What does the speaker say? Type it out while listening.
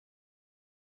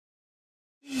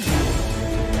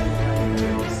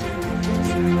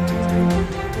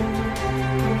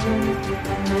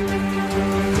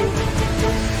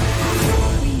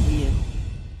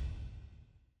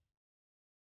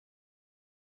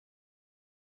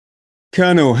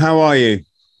Colonel, how are you?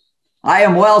 I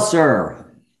am well, sir.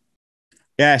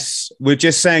 Yes, we're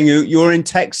just saying you're in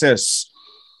Texas.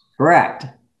 Correct.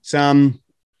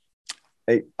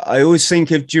 I always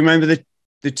think of, do you remember the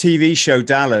TV show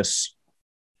Dallas?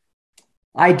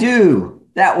 I do.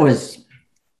 That was a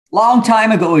long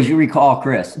time ago, as you recall,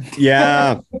 Chris.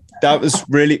 Yeah, that was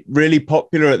really, really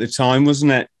popular at the time,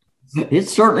 wasn't it? It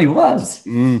certainly was.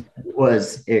 It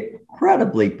was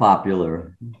incredibly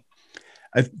popular.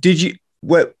 Did you,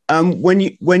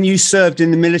 when you served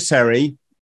in the military,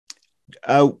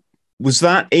 was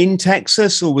that in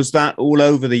Texas or was that all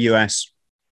over the US?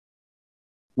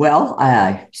 Well,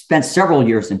 I spent several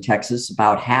years in Texas.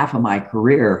 About half of my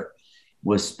career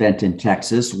was spent in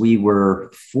Texas. We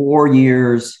were 4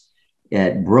 years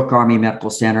at Brooke Army Medical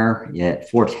Center, at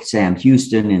Fort Sam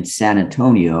Houston in San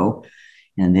Antonio,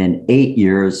 and then 8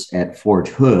 years at Fort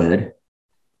Hood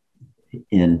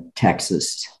in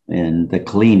Texas, in the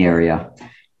Killeen area,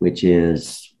 which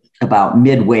is about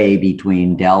midway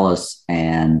between Dallas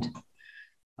and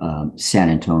San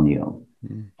Antonio.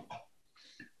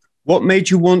 What made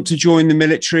you want to join the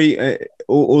military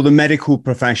or the medical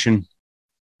profession?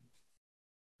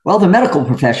 Well, the medical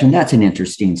profession, that's an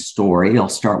interesting story. I'll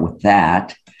start with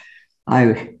that.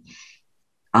 I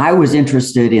was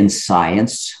interested in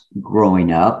science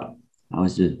growing up. I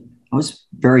was a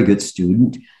very good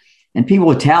student. And people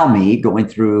would tell me going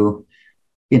through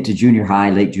into junior high,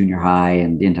 late junior high,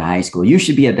 and into high school, you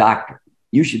should be a doctor.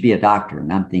 You should be a doctor.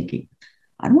 And I'm thinking,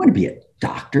 I don't want to be a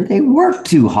doctor. They work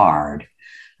too hard.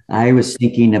 I was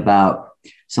thinking about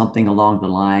something along the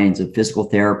lines of physical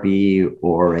therapy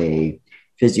or a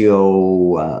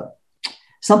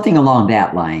something along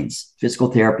that lines,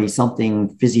 physical therapy,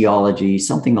 something physiology,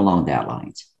 something along that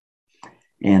lines.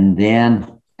 And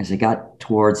then as I got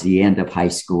towards the end of high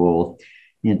school,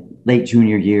 in late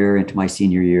junior year into my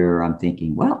senior year, I'm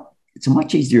thinking, well, it's a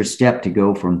much easier step to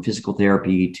go from physical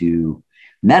therapy to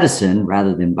medicine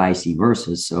rather than vice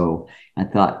versa. So I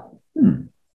thought,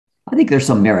 I think there's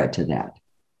some merit to that.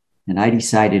 And I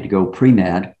decided to go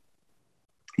pre-med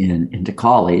into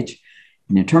college.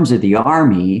 And in terms of the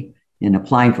Army, in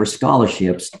applying for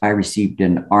scholarships, I received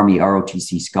an Army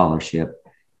ROTC scholarship.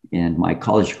 And my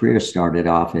college career started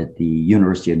off at the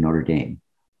University of Notre Dame.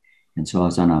 And so I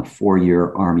was on a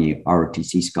 4-year Army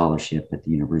ROTC scholarship at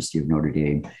the University of Notre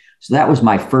Dame. So that was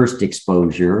my first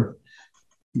exposure.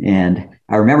 And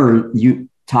I remember you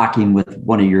talking with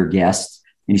one of your guests,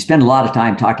 and you spend a lot of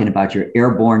time talking about your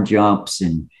airborne jumps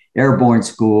and airborne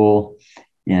school.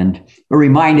 And it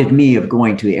reminded me of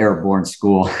going to airborne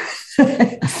school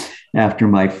after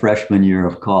my freshman year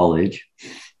of college.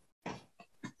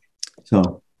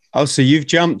 So you've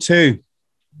jumped too.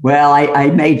 Well,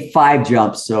 I made 5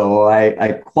 jumps, so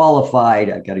I qualified.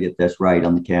 I got to get this right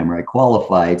on the camera. I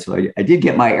qualified, so I did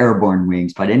get my airborne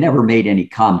wings, but I never made any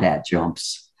combat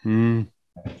jumps.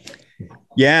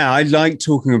 Yeah, I like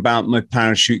talking about my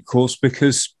parachute course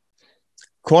because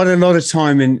quite a lot of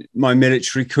time in my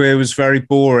military career was very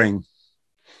boring.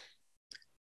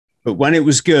 But when it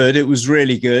was good, it was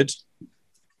really good.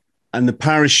 And the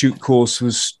parachute course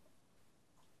was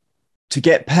to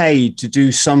get paid to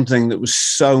do something that was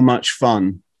so much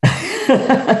fun.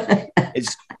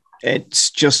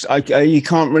 It's just, you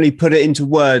can't really put it into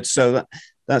words. So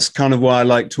that's kind of why I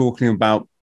like talking about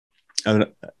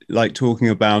it.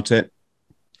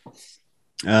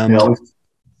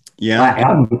 Yeah,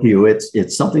 I'm with you.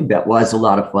 It's something that was a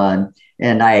lot of fun.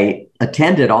 And I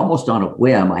attended almost on a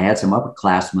whim. I had some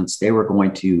upperclassmen. They were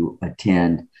going to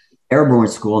attend airborne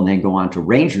school and then go on to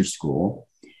Ranger school.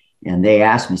 And they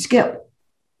asked me, Skip,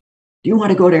 do you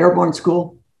want to go to airborne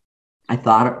school? I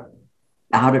thought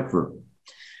about it for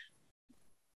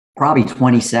probably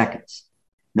 20 seconds,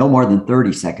 no more than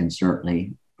 30 seconds,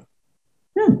 certainly.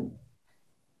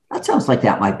 That sounds like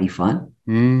that might be fun.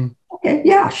 Okay,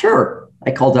 yeah, sure.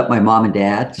 I called up my mom and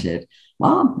dad, said,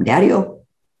 Mom, Daddy-o,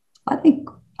 I think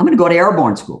I'm going to go to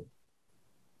airborne school.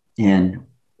 And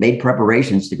made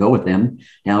preparations to go with them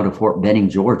down to Fort Benning,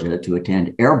 Georgia to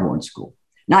attend airborne school.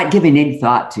 Not giving any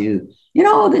thought to,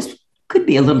 this could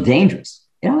be a little dangerous.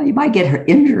 You might get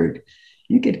injured.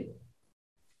 You could,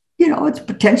 it's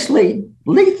potentially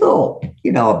lethal,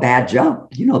 a bad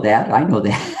jump. You know that. I know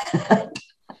that.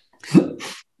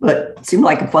 But it seemed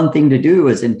like a fun thing to do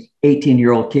as an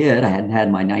 18-year-old kid. I hadn't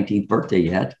had my 19th birthday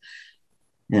yet.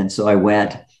 And so I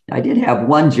went. I did have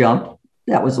one jump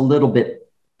that was a little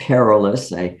bit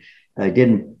perilous. I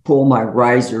didn't pull my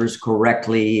risers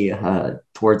correctly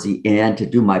towards the end to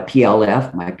do my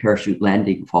PLF, my parachute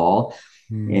landing fall.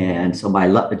 And so my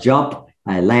jump,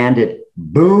 I landed,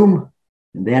 boom,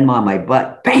 and then on my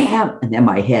butt, bam, and then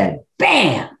my head,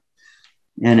 bam.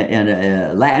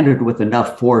 and landed with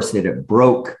enough force that it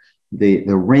broke the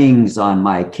rings on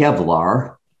my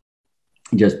Kevlar,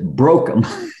 just broke them.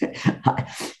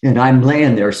 And I'm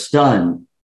laying there stunned,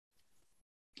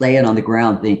 laying on the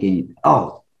ground thinking,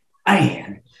 oh,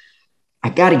 man, I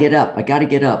got to get up. I got to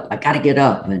get up. I got to get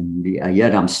up. And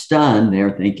yet I'm stunned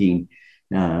there thinking,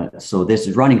 so this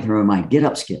is running through my mind, get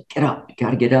up, Skip, get up. You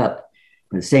got to get up.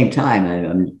 But at the same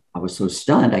time, I was so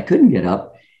stunned, I couldn't get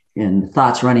up. And the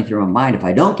thoughts running through my mind, if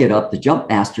I don't get up, the jump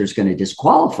master is going to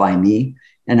disqualify me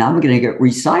and I'm going to get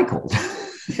recycled.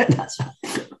 And that's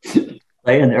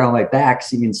laying there on my back,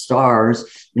 seeing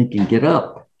stars, thinking, get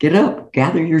up,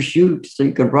 gather your chute so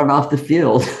you can run off the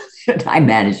field. And I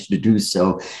managed to do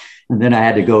so. And then I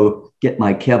had to go get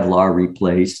my Kevlar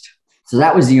replaced. So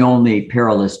that was the only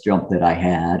perilous jump that I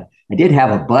had. I did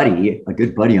have a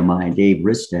good buddy of mine, Dave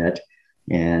Ristet,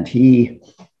 and he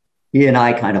and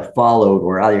I kind of followed,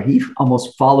 or rather he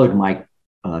almost followed my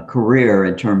career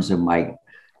in terms of my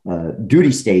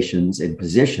duty stations and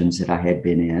positions that I had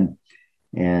been in.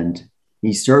 And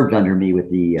he served under me with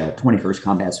the 21st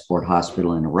Combat Support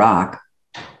Hospital in Iraq.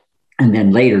 And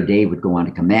then later, Dave would go on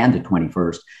to command the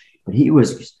 21st. But he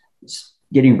was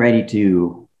getting ready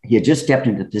he had just stepped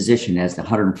into position as the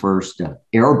 101st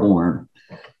Airborne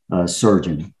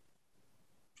surgeon.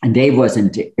 And Dave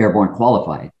wasn't airborne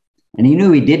qualified. And he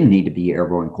knew he didn't need to be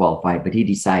airborne qualified, but he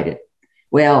decided,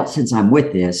 well, since I'm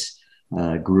with this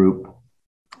group,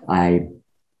 I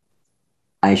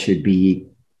should be,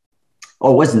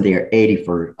 it wasn't the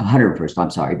 101st,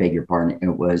 I'm sorry, beg your pardon.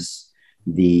 It was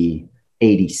the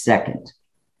 82nd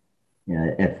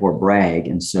at Fort Bragg.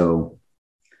 And so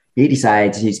he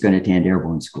decides he's going to attend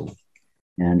airborne school.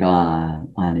 And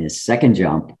on his second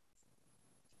jump,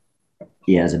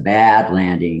 he has a bad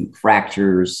landing,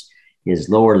 fractures his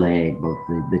lower leg, both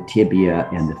the tibia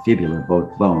and the fibula,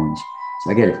 both bones.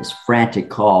 So I get this frantic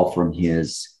call from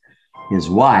his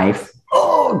wife.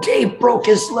 Oh, Dave broke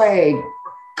his leg,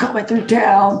 coming through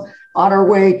town on our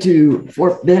way to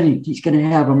Fort Benning. He's going to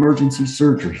have emergency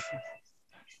surgery.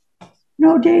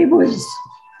 No, Dave was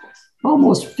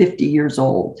almost 50 years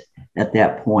old at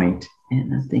that point.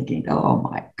 And I'm thinking, oh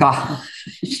my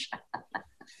gosh.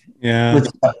 Yeah.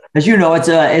 As you know, it's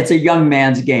a young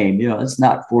man's game. You know, it's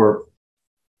not for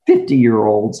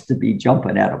 50-year-olds to be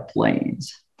jumping out of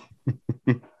planes.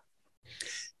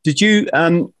 Do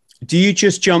you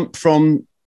just jump from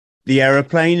the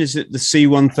airplane? Is it the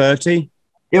C-130?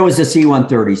 It was a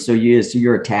C-130. So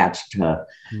you're attached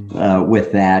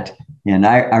with that. And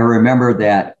I remember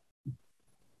that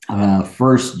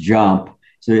first jump.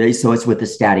 So it's with the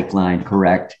static line,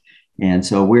 correct? And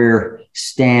so we're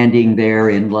standing there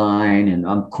in line and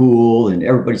I'm cool and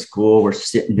everybody's cool. We're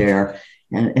sitting there.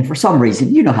 And for some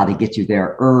reason, you know how they get you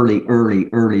there early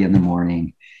in the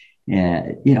morning,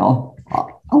 and, you know,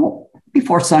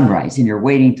 before sunrise, and you're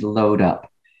waiting to load up.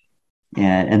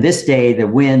 And this day, the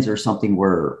winds or something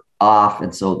were off.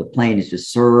 And so the plane is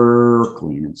just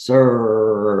circling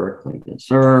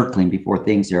before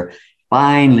things are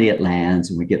finally it lands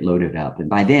and we get loaded up. And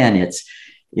by then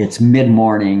it's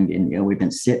mid-morning and, you know, we've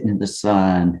been sitting in the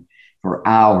sun for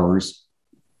hours.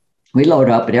 We load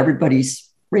up and everybody's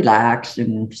relaxed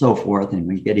and so forth. And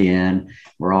we get in,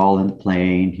 we're all in the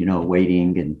plane, you know,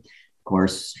 waiting. And of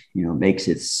course, you know, makes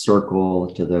its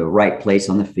circle to the right place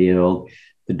on the field.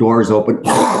 The doors open.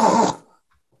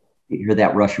 You hear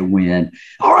that rush of wind.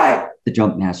 All right, the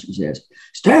jump master says,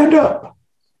 stand up,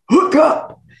 hook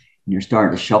up. And you're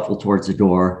starting to shuffle towards the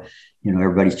door. You know,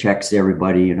 everybody checks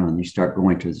everybody, you know, and you start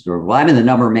going towards the door. Well, I'm in the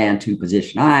number man 2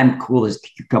 position. I'm cool as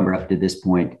cucumber up to this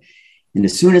point. And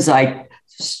as soon as I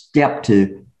step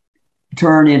to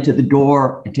turn into the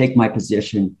door and take my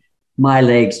position, my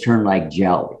legs turn like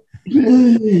jelly.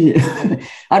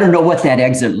 I don't know what that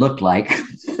exit looked like.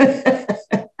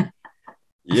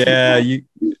 Yeah, you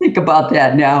think about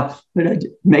that now, but I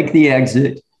make the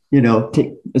exit, you know,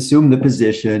 assume the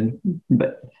position,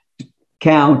 but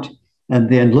count, and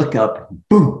then look up,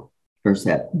 boom, there's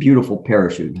that beautiful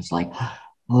parachute. It's like,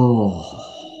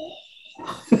 oh.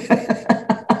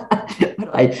 But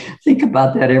I think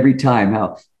about that every time,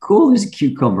 how cool is a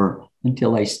cucumber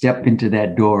until I step into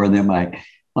that door and then my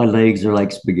legs are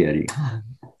like spaghetti.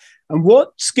 And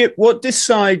what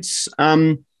decides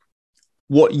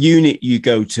what unit you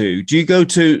go to? Do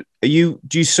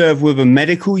you serve with a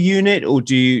medical unit or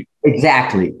do you?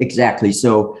 Exactly.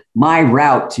 So my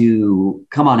route to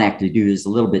come on active duty is a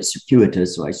little bit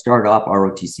circuitous. So I started off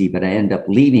ROTC, but I ended up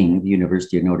leaving the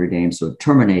University of Notre Dame. So it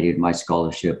terminated my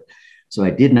scholarship. So I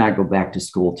did not go back to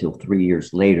school till 3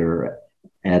 years later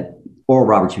at Oral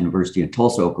Roberts University in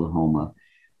Tulsa, Oklahoma.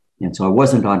 And so I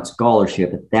wasn't on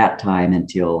scholarship at that time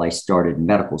until I started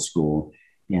medical school.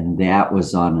 And that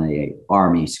was on a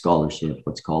Army scholarship,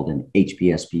 what's called an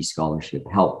HPSP scholarship,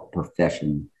 health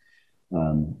profession,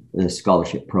 the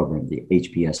scholarship program, the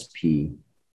HPSP.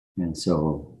 And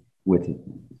so with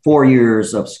 4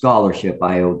 years of scholarship,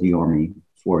 I owed the Army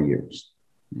 4 years.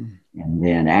 And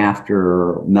then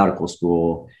after medical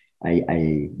school,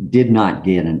 I did not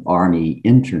get an Army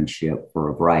internship for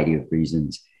a variety of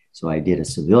reasons. So I did a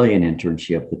civilian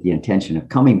internship with the intention of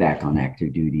coming back on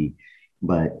active duty.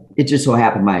 But it just so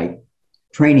happened my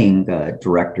training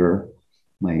director,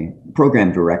 my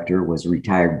program director, was a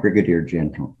retired Brigadier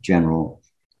General,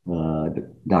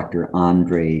 Dr.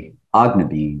 Andre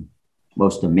Ognebine,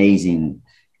 most amazing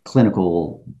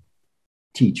clinical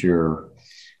teacher,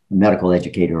 medical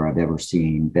educator I've ever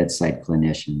seen, bedside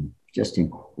clinician, just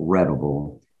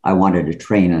incredible. I wanted to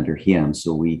train under him.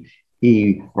 So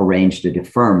he arranged a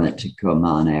deferment to come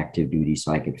on active duty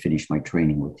so I could finish my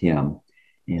training with him.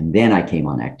 And then I came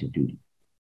on active duty.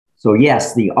 So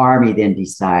yes, the Army then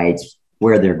decides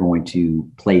where they're going to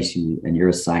place you, and you're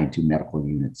assigned to medical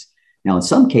units. Now, in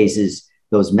some cases,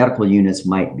 those medical units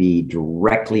might be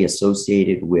directly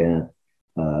associated with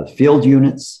field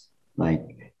units,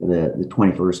 like the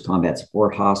 21st Combat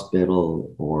Support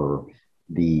Hospital or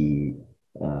the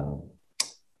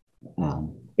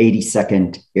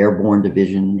 82nd Airborne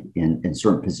Division in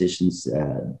certain positions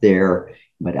there.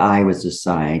 But I was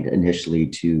assigned initially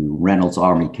to Reynolds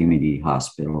Army Community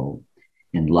Hospital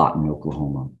in Lawton,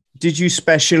 Oklahoma. Did you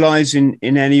specialize in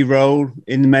any role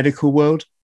in the medical world?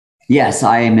 Yes,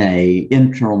 I am an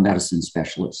internal medicine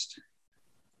specialist.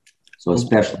 So a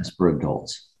specialist for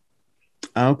adults.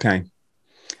 Okay.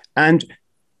 And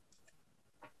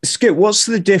Skip, what's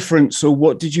the difference, or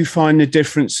what did you find the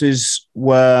differences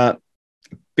were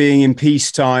being in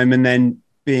peacetime and then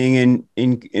being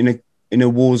in a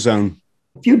war zone?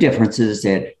 A few differences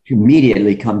that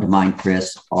immediately come to mind,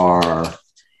 Chris, are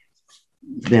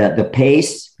the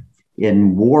pace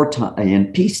in wartime.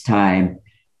 In peacetime,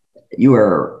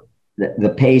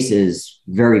 the pace is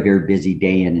very, very busy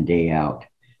day in and day out.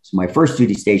 So my first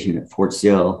duty station at Fort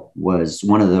Sill was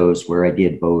one of those where I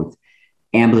did both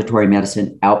ambulatory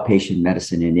medicine, outpatient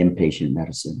medicine, and inpatient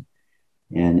medicine,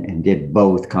 and did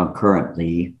both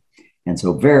concurrently. And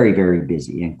so very, very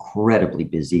busy, incredibly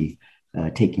busy,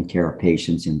 taking care of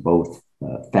patients in both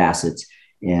facets,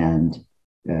 and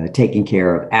taking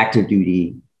care of active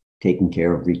duty, taking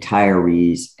care of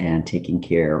retirees, and taking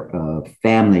care of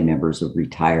family members of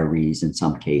retirees in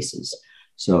some cases.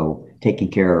 So taking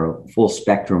care of full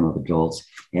spectrum of adults.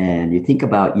 And you think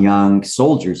about young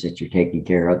soldiers that you're taking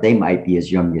care of, they might be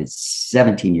as young as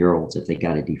 17-year-olds if they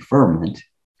got a deferment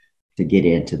to get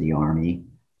into the Army,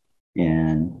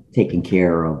 and taking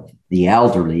care of the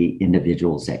elderly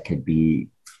individuals that could be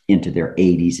into their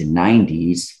 80s and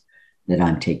 90s that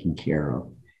I'm taking care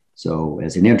of. So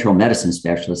as an internal medicine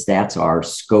specialist, that's our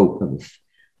scope of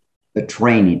the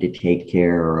training, to take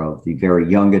care of the very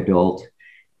young adult,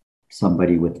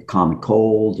 somebody with a common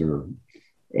cold or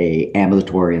a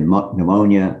ambulatory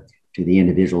pneumonia, to the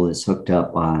individual that's hooked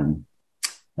up on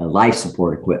life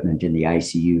support equipment in the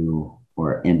ICU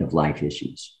or end of life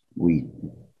issues.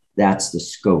 That's the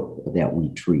scope that we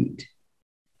treat.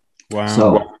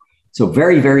 Wow. So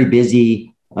very, very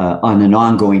busy on an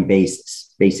ongoing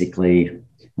basis. Basically,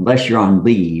 unless you're on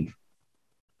leave,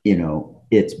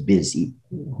 it's busy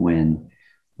when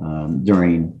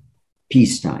during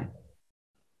peacetime.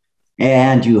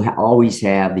 And you always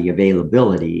have the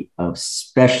availability of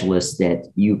specialists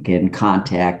that you can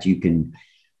contact, you can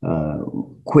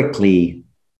quickly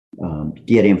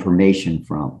get information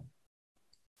from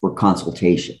for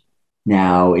consultation.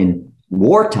 Now, in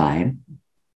wartime,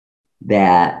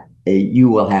 that you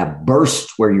will have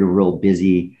bursts where you're real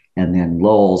busy and then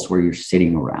lulls where you're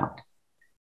sitting around.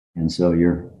 And so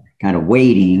you're kind of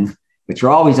waiting, but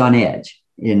you're always on edge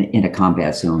in a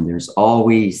combat zone. There's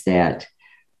always that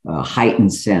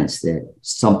heightened sense that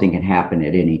something can happen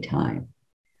at any time.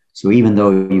 So even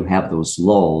though you have those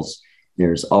lulls,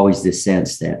 there's always this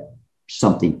sense that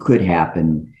something could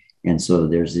happen. And so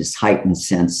there's this heightened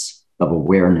sense of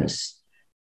awareness.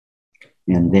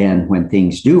 And then when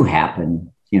things do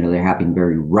happen, they're happening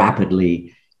very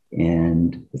rapidly.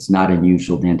 And it's not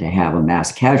unusual then to have a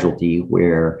mass casualty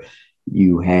where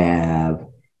you have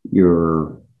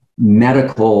your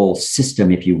medical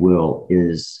system, if you will,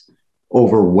 is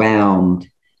overwhelmed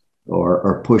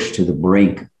or pushed to the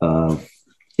brink of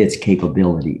its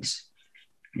capabilities.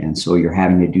 And so you're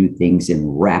having to do things in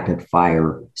rapid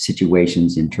fire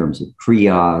situations in terms of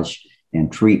triage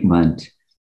and treatment.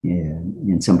 And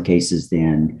in some cases,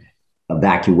 then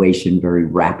evacuation very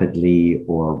rapidly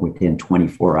or within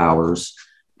 24 hours,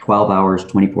 12 hours,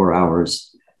 24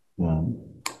 hours,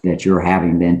 that you're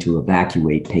having then to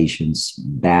evacuate patients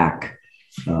back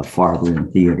farther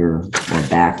in theater or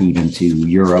back even to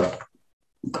Europe,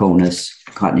 CONUS,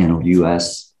 continental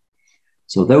US.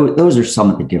 So those are some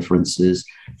of the differences.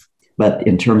 But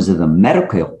in terms of the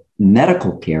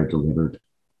medical care delivered,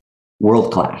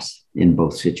 world-class in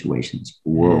both situations,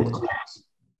 world-class.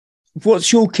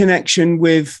 What's your connection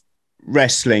with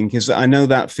wrestling? Because I know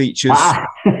that features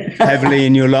heavily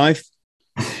in your life.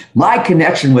 My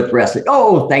connection with wrestling.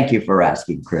 Oh, thank you for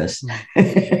asking, Chris.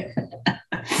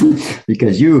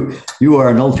 Because you are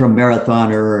an ultra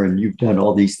marathoner and you've done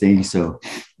all these things. So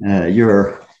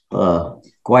you're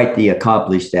quite the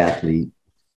accomplished athlete.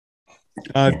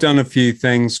 I've done a few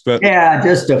things, but yeah,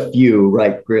 just a few,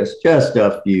 right, Chris? Just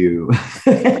a few.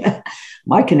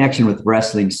 My connection with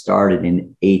wrestling started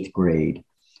in 8th grade.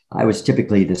 I was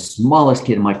typically the smallest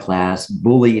kid in my class,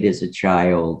 bullied as a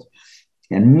child,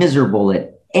 and miserable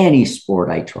at any sport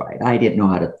I tried. I didn't know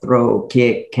how to throw,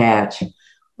 kick, catch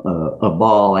a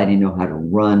ball. I didn't know how to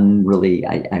run. Really,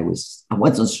 I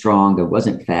wasn't strong. I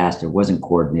wasn't fast. I wasn't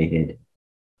coordinated.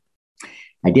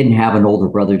 I didn't have an older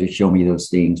brother to show me those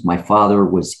things. My father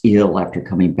was ill after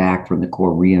coming back from the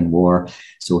Korean War,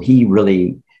 so he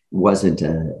really wasn't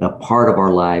a part of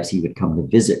our lives. He would come to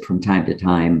visit from time to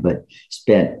time, but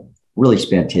spent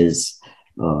his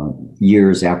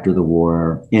years after the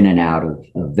war in and out of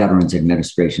Veterans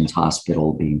Administration's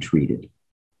hospital being treated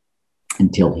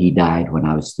until he died when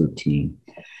I was 13.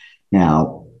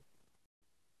 Now,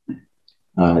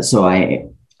 so I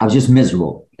was just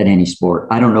miserable at any sport.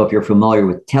 I don't know if you're familiar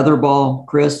with tetherball,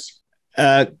 Chris.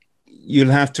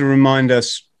 You'll have to remind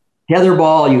us.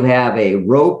 Tetherball, you have a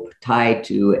rope tied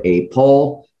to a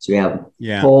pole. So you have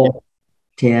pole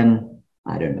 10,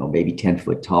 I don't know, maybe 10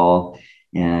 foot tall.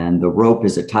 And the rope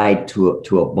is tied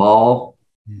to a ball,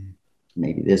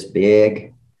 maybe this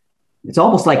big. It's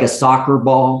almost like a soccer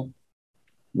ball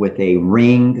with a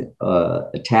ring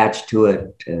attached to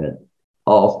it,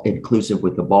 all inclusive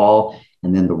with the ball.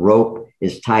 And then the rope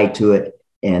is tied to it,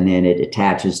 and then it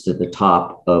attaches to the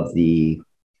top of the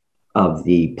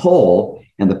pole.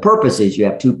 And the purpose is you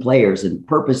have two players, and the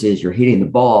purpose is you're hitting the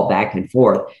ball back and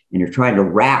forth, and you're trying to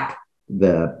wrap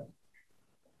the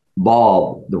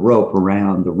ball, the rope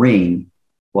around the ring,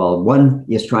 while one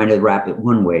is trying to wrap it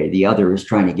one way, the other is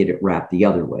trying to get it wrapped the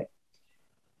other way.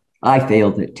 I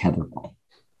failed at tetherball.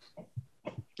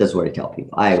 That's what I tell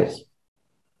people. I was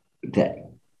pathetic.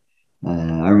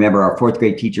 I remember our 4th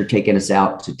grade teacher taking us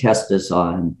out to test us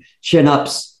on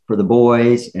chin-ups for the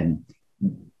boys and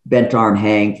bent arm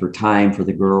hang for time for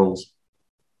the girls.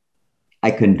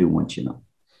 I couldn't do one chin-up.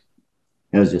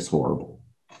 It was just horrible.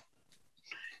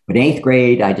 But in 8th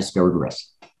grade, I discovered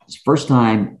wrestling. It's the first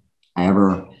time I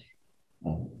ever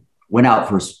went out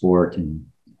for a sport, and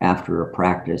after a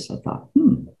practice, I thought,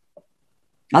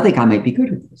 I think I might be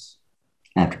good at this.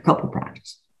 After a couple of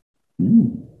practices,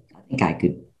 I think I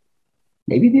could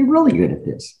maybe be really good at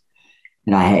this.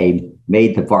 And I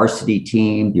made the varsity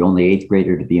team, the only 8th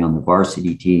grader to be on the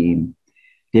varsity team.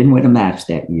 Didn't win a match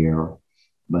that year,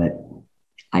 but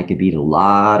I could beat a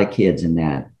lot of kids in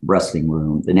that wrestling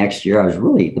room. The next year, I was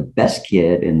really the best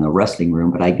kid in the wrestling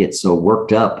room, but I get so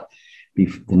worked up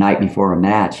the night before a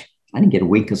match. I didn't get a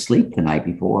wink of sleep the night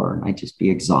before, and I'd just be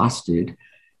exhausted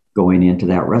going into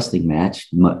that wrestling match,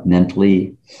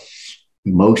 mentally,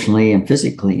 emotionally, and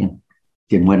physically. And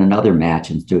didn't win another match.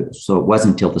 And so it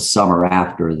wasn't until the summer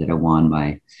after that I won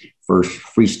my first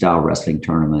freestyle wrestling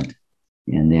tournament,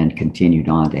 and then continued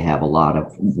on to have a lot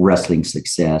of wrestling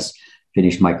success.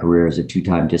 Finished my career as a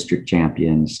 2-time district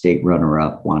champion, state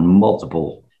runner-up, won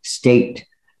multiple state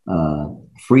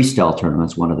freestyle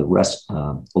tournaments, one of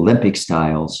the Olympic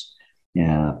styles,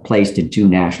 placed in 2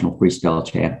 national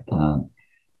freestyle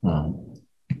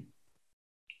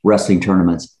wrestling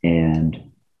tournaments, and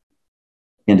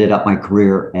ended up my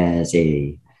career as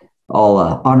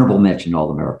honorable mention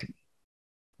All-American.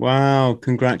 Wow,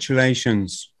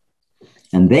 congratulations.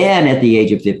 And then at the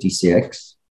age of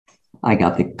 56, I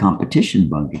got the competition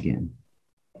bug again.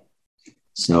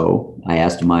 So I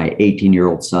asked my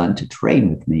 18-year-old son to train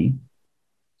with me,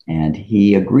 and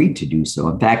he agreed to do so.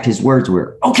 In fact, his words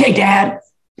were, "Okay, Dad,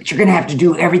 but you're going to have to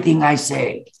do everything I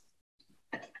say."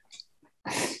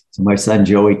 So my son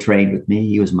Joey trained with me.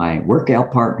 He was my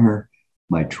workout partner,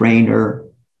 my trainer,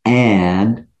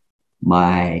 and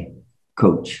my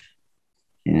coach.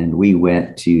 And we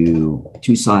went to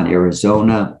Tucson,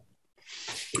 Arizona,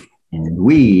 and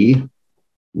we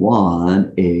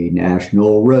won a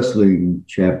national wrestling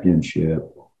championship.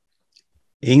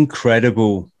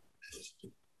 Incredible.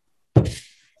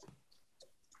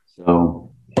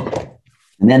 So,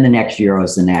 and then the next year I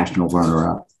was the national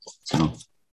runner-up. So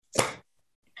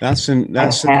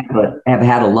I've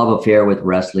had a love affair with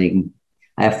wrestling.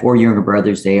 I have 4 younger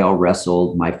brothers. They all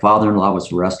wrestled. My father-in-law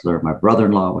was a wrestler. My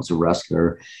brother-in-law was a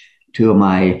wrestler. 2 of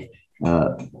my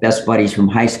best buddies from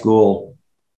high school,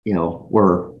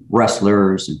 were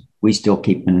wrestlers, and we still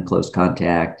keep in close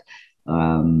contact.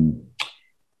 My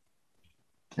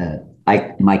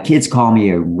kids call me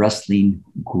a wrestling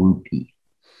groupie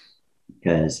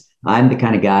because I'm the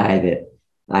kind of guy that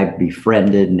I've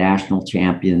befriended national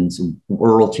champions,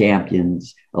 world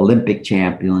champions, Olympic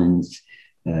champions,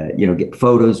 get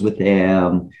photos with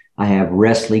them. I have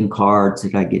wrestling cards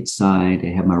that I get signed. I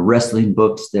have my wrestling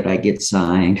books that I get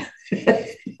signed.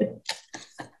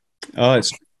 Oh,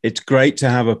 it's great to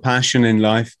have a passion in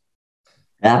life.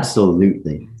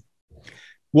 Absolutely.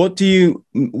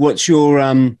 What's your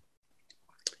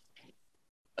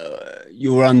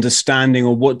understanding,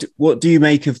 or what do you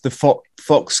make of the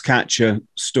Foxcatcher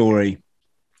story?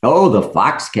 Oh, the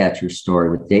Foxcatcher story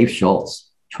with Dave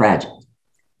Schultz. Tragic.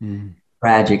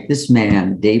 Tragic. This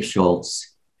man, Dave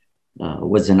Schultz,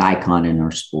 was an icon in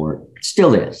our sport,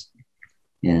 still is,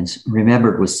 and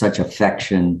remembered with such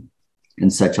affection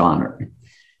and such honor.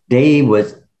 Dave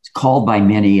was called by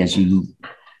many, as you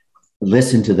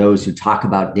listen to those who talk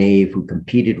about Dave, who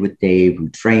competed with Dave, who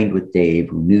trained with Dave,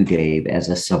 who knew Dave, as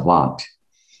a savant,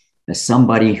 as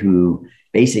somebody who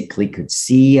basically could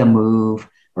see a move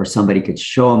or somebody could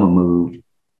show him a move,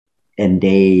 and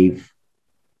Dave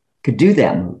could do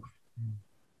that move.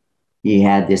 He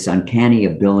had this uncanny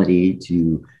ability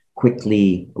to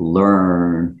quickly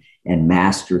learn and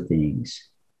master things.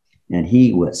 And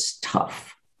he was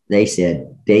tough. They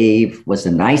said Dave was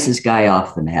the nicest guy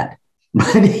off the mat,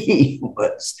 but he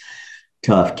was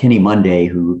tough. Kenny Monday,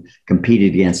 who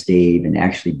competed against Dave and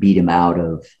actually beat him out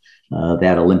of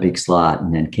that Olympic slot.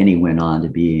 And then Kenny went on to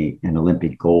be an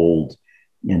Olympic gold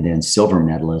and then silver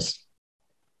medalist,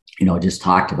 just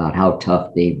talked about how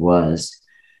tough Dave was.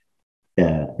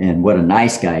 And what a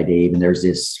nice guy, Dave. And there's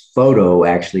this photo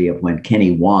actually of when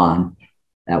Kenny won.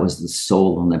 That was the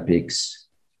Seoul Olympics.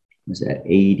 Was that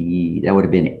 80? That would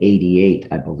have been 88,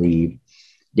 I believe.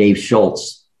 Dave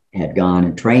Schultz had gone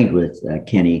and trained with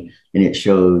Kenny, and it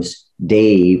shows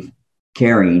Dave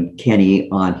carrying Kenny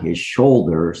on his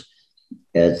shoulders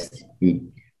as he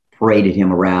paraded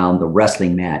him around the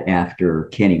wrestling mat after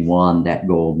Kenny won that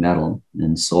gold medal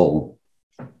in Seoul.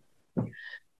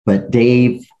 But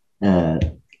Dave,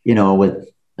 with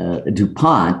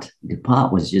DuPont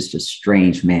was just a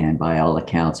strange man by all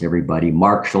accounts. Everybody,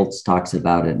 Mark Schultz talks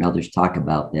about it and others talk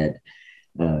about that.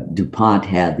 DuPont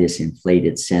had this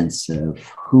inflated sense of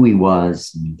who he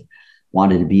was and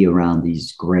wanted to be around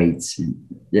these greats. And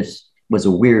this was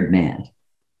a weird man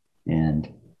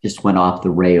and just went off the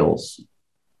rails,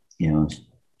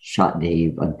 shot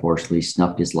Dave, unfortunately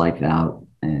snuffed his life out,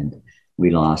 and we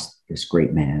lost this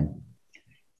great man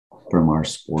from our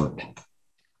sport.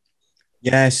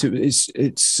 Yes, it's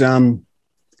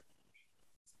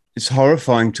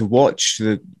horrifying to watch.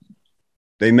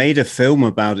 They made a film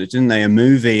about it, didn't they? A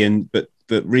movie, but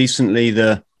recently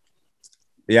the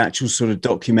actual sort of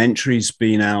documentary's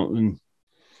been out. And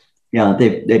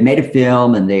they made a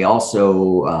film, and they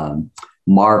also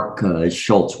Mark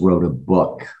Schultz wrote a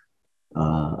book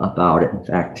about it. In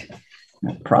fact,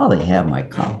 I probably have my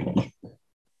copy.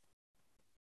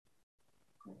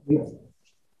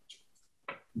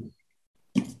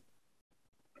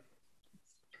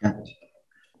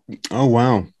 Oh,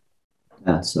 wow.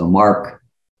 So Mark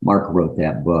wrote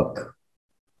that book.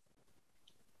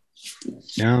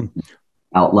 Yeah.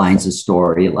 Outlines the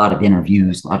story, a lot of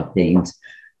interviews, a lot of things,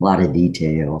 a lot of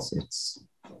details.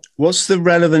 What's the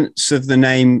relevance of the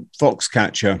name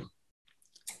Foxcatcher?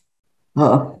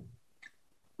 I'm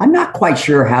not quite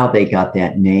sure how they got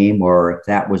that name, or if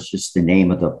that was just the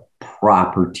name of the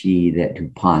property that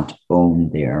DuPont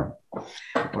owned there,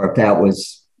 or if that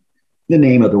was the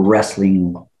name of the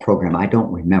wrestling program. I don't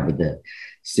remember the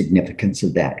significance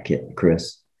of that,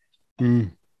 Chris.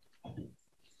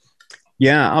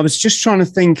 Yeah, I was just trying to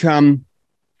think.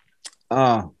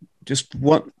 Just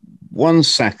one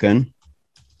second.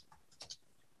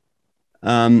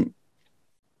 I'm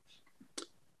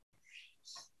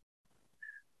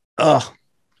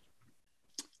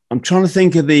trying to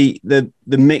think of the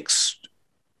mixed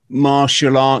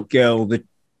martial art girl, the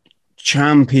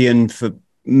champion for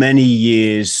many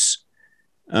years,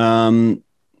 but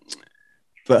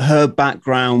her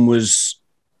background was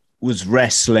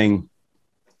wrestling.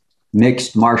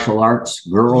 Mixed martial arts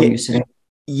girl, you say?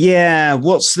 Yeah.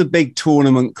 What's the big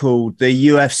tournament called? The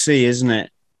UFC, isn't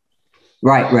it?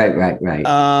 Right.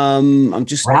 I'm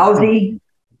just Rousey.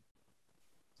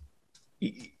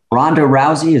 Ronda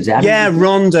Rousey, is that? Yeah,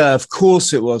 Ronda. Of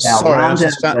course it was. Yeah, Sorry, Ronda I was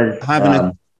just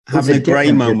having a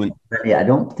great moment. Yeah, I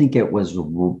don't think it was.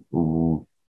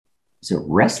 Is it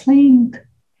wrestling?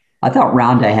 I thought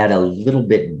Ronda had a little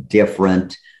bit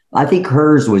different. I think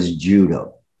hers was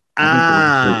judo.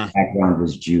 I think her background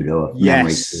was judo, if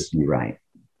memory serves me right.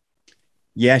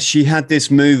 Yeah, she had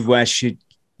this move where she'd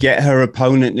get her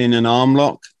opponent in an arm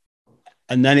lock,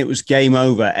 and then it was game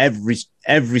over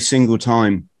every single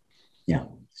time. Yeah.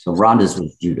 So Ronda's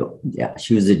was judo. Yeah,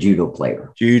 she was a judo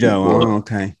player. Judo.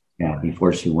 Okay. Yeah,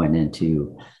 before she went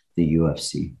into the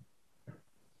UFC.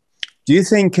 Do you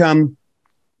think? Do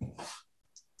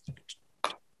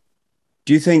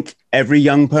you think every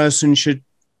young person should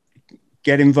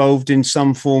get involved in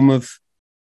some form of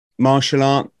martial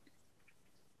art?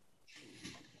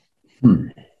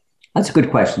 That's a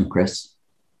good question, Chris.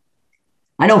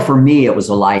 I know for me, it was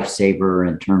a lifesaver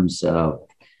in terms of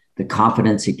the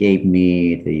confidence it gave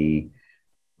me,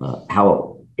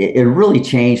 how it really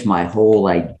changed my whole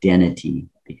identity.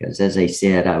 Because as I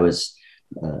said, I was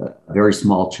a very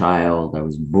small child. I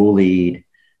was bullied,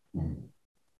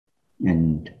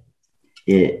 and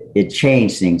it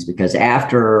changed things because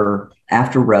after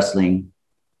wrestling,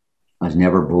 I was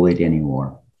never bullied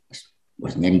anymore.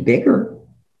 Wasn't any bigger.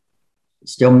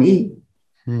 Still me.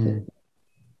 You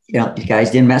know, these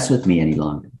guys didn't mess with me any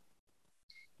longer.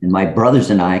 And my brothers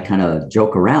and I kind of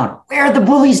joke around, where are the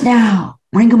bullies now?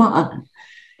 Bring them on.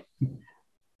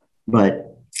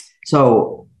 But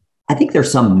so I think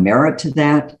there's some merit to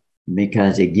that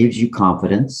because it gives you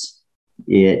confidence.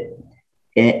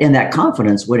 And that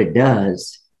confidence, what it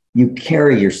does, you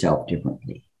carry yourself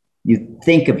differently. You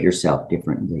think of yourself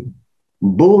differently.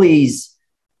 Bullies,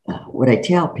 what I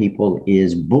tell people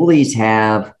is bullies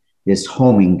have this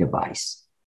homing device.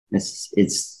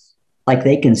 It's like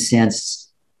they can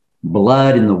sense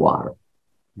blood in the water.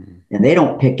 And they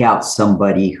don't pick out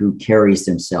somebody who carries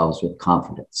themselves with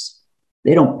confidence.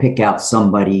 They don't pick out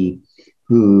somebody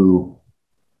who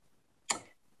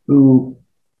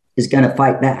is going to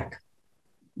fight back.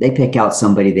 They pick out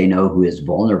somebody they know who is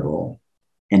vulnerable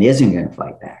and isn't going to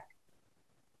fight back.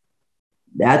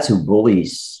 That's who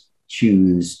bullies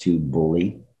choose to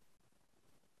bully.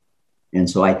 And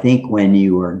so I think when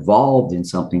you are involved in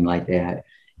something like that,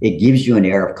 it gives you an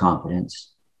air of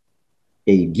confidence.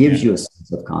 It gives you a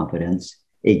sense of confidence.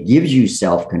 It gives you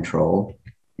self-control.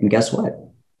 And guess what?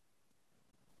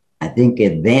 I think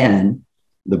then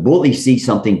the bully sees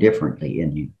something differently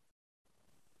in you.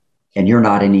 And you're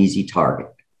not an easy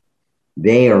target.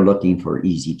 They are looking for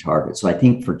easy targets. So I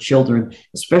think for children,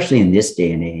 especially in this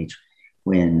day and age,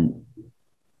 when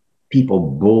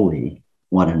people bully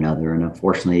one another, and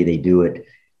unfortunately they do it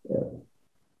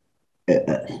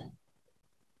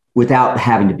without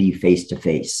having to be face to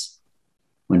face.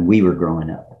 When we were growing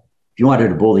up, if you wanted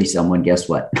to bully someone, guess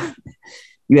what?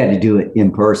 You had to do it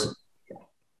in person.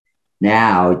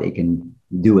 Now they can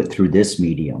do it through this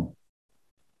medium.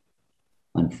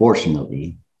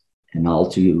 Unfortunately, and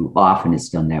all too often it's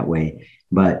done that way,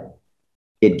 but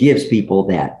it gives people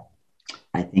that,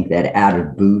 I think, that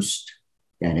added boost,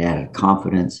 that added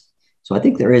confidence. So I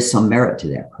think there is some merit to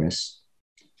that, Chris.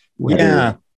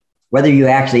 Whether you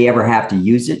actually ever have to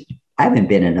use it, I haven't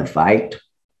been in a fight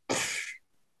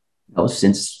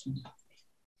since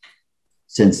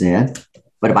then.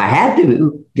 But if I had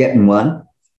to get in one,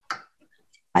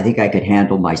 I think I could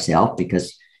handle myself,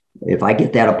 because if I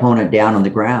get that opponent down on the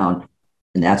ground,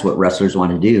 and that's what wrestlers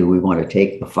want to do, we want to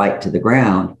take the fight to the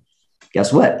ground,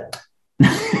 guess what?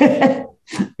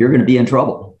 You're going to be in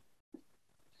trouble.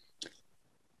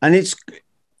 And it's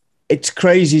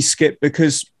crazy, Skip,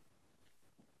 because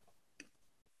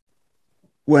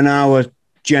when our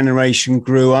generation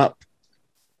grew up,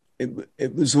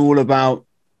 it was all about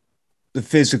the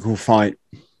physical fight.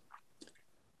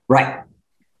 Right.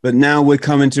 But now we're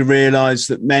coming to realize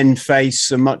that men face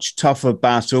a much tougher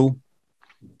battle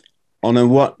on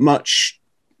a much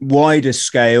wider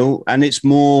scale, and it's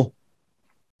going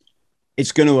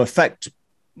to affect,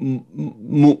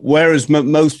 whereas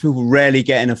most people rarely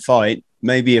get in a fight,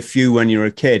 maybe a few when you're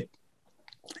a kid,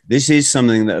 this is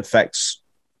something that affects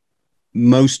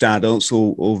most adults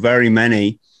or very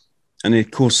many. And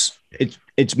of course,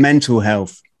 it's mental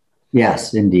health.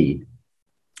 Yes, indeed.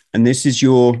 And this is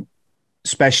your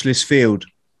specialist field.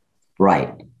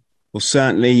 Right. Well,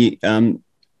 certainly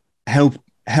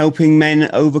helping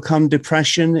men overcome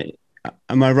depression.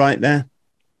 Am I right there?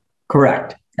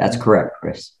 Correct. That's correct,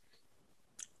 Chris.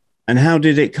 And how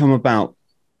did it come about?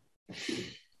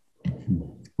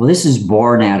 Well, this is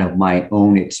born out of my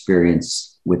own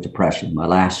experience with depression. My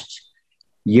last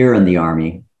year in the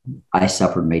Army, I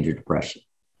suffered major depression.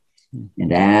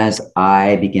 And as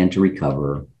I began to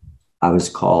recover, I was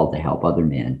called to help other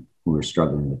men who were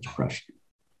struggling with depression.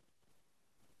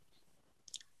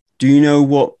 Do you know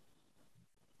what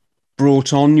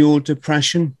brought on your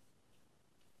depression?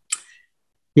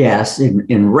 Yes,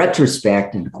 in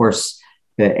retrospect, and of course,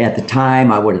 at the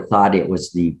time, I would have thought it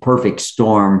was the perfect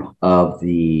storm of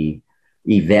the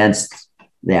events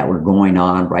that were going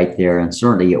on right there. And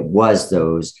certainly it was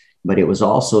those, but it was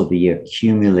also the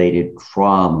accumulated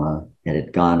trauma that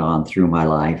had gone on through my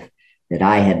life that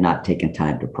I had not taken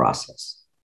time to process.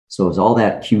 So it was all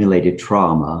that accumulated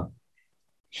trauma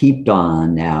heaped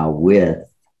on now with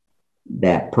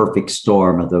that perfect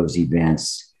storm of those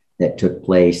events that took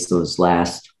place those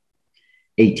last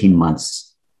 18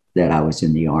 months that I was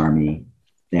in the Army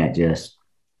that just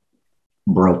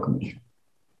broke me.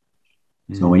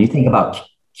 So when you think about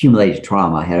accumulated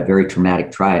trauma, I had a very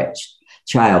traumatic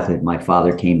childhood. My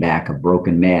father came back a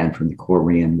broken man from the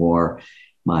Korean War.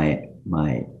 My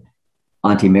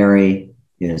Auntie Mary,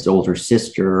 his older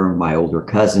sister, my older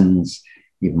cousins,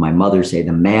 even my mother say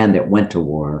the man that went to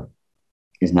war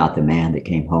is not the man that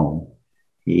came home.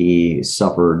 He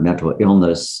suffered mental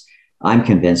illness. I'm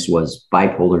convinced was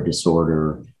bipolar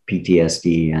disorder,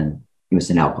 PTSD, and he was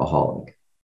an alcoholic.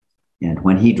 And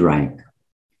when he drank,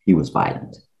 he was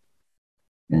violent.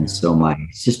 And so my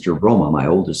sister Roma, my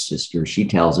oldest sister, she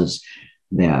tells us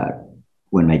that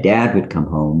when my dad would come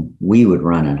home, we would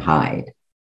run and hide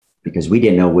because we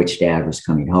didn't know which dad was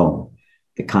coming home,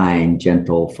 the kind,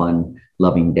 gentle, fun,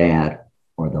 loving dad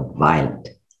or the violent,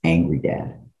 angry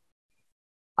dad.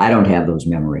 I don't have those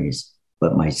memories,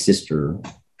 but my sister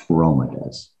Roma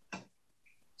does.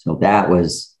 So that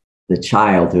was the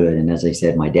childhood. And as I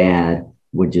said, my dad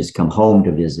would just come home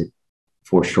to visit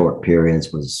for short periods,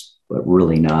 but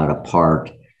really not a part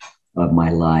of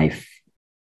my life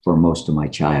for most of my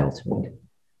childhood.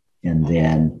 And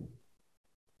then,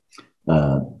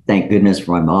 thank goodness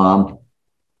for my mom,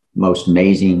 one of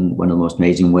the most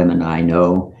amazing women I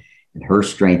know, and her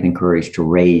strength and courage to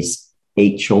raise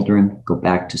 8 children, go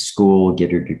back to school,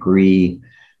 get her degree,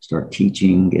 start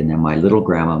teaching. And then my little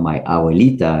grandma, my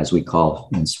abuelita, as we call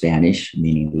in Spanish,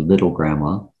 meaning little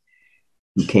grandma,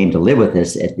 who came to live with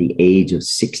us at the age of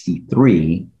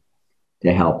 63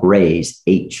 to help raise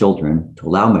 8 children, to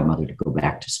allow my mother to go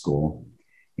back to school,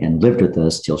 and lived with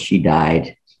us till she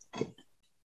died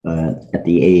at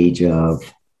the age of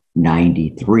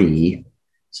 93.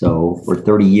 So for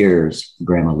 30 years,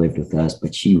 Grandma lived with us,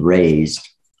 but she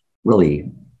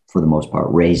really, for the most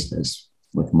part, raised us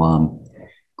with Mom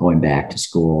going back to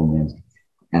school. And then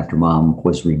after Mom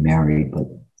was remarried, but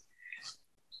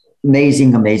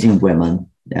amazing women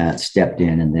that stepped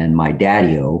in. And then my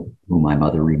daddy-o, who my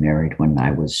mother remarried when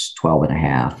I was 12 and a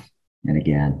half. And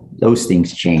again, those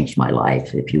things changed my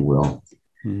life, if you will.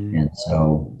 And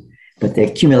so, but the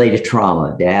accumulated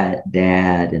trauma, dad,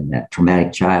 and that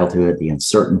traumatic childhood, the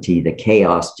uncertainty, the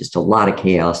chaos, just a lot of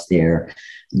chaos there.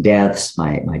 Deaths,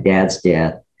 my dad's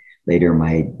death, later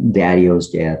my daddy-o's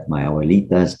death, my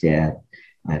abuelita's death.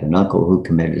 I had an uncle who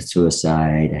committed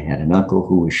suicide. I had an uncle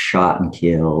who was shot and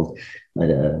killed. I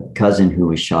had a cousin who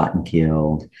was shot and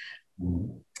killed.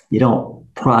 You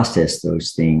don't process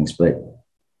those things, but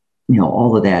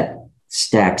all of that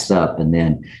stacks up. And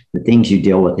then the things you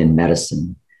deal with in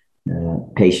medicine,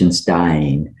 patients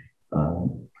dying,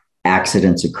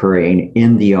 accidents occurring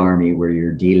in the Army where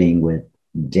you're dealing with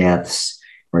deaths,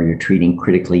 or you're treating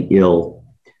critically ill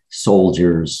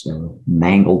soldiers,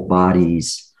 mangled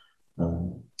bodies,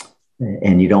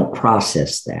 and you don't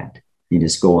process that. You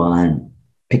just go on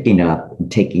picking up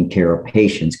and taking care of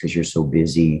patients because you're so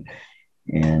busy,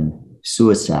 and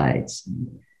suicides,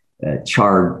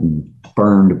 charred and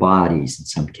burned bodies in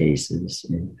some cases,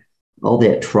 and all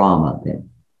that trauma that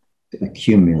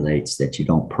accumulates that you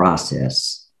don't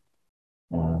process.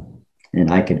 And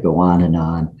I could go on and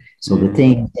on. So the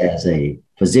things as a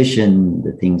physician,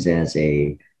 the things as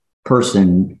a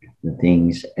person, the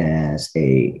things as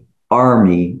a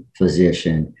Army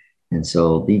physician. And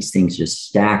so these things just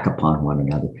stack upon one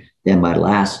another. Then my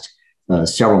last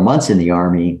several months in the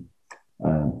Army,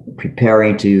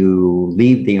 preparing to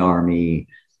leave the Army,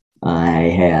 I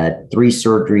had 3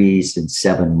 surgeries in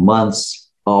 7 months,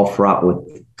 all fraught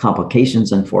with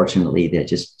complications, unfortunately, that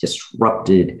just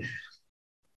disrupted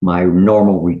my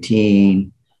normal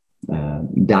routine,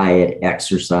 diet,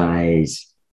 exercise,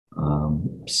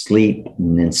 sleep,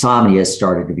 and insomnia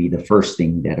started to be the first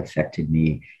thing that affected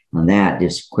me. And that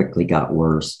just quickly got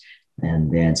worse.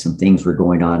 And then some things were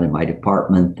going on in my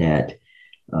department that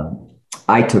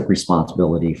I took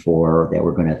responsibility for that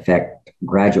were going to affect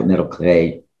graduate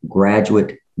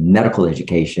medical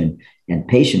education and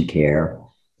patient care,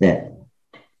 that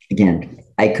again,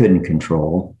 I couldn't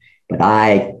control, but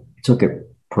I took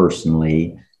it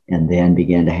personally and then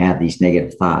began to have these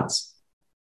negative thoughts.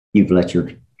 You've let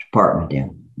your department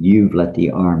down. You've let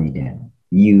the Army down.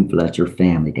 You've let your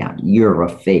family down. You're a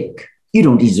fake. You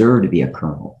don't deserve to be a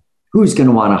colonel. Who's going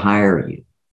to want to hire you?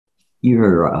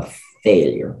 You're a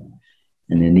failure.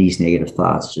 And then these negative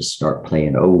thoughts just start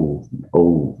playing over and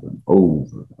over and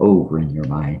over and over in your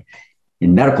mind.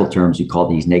 In medical terms, you call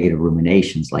these negative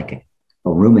ruminations, like a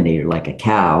ruminator, like a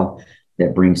cow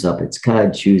that brings up its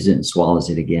cud, chews it, and swallows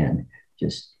it again.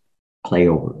 Just play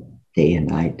over day and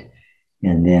night.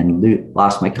 And then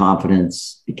lost my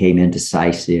confidence, became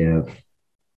indecisive.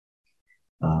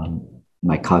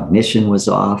 My cognition was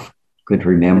off. Couldn't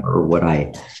remember what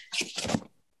I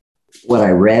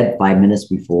read 5 minutes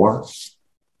before.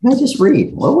 I just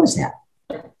read. What was that?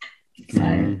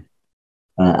 Mm-hmm.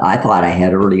 I thought I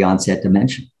had early onset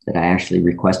dementia that I actually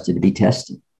requested to be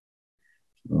tested.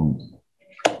 Could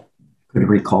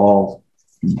recall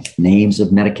names of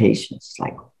medications.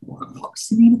 Like, what was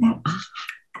the name of that?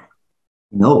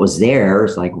 It was there.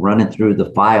 It's like running through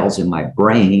the files in my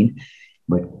brain,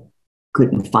 but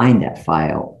couldn't find that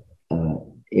file.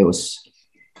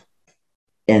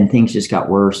 And things just got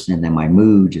worse. And then my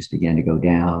mood just began to go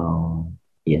down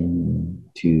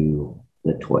into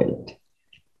the toilet.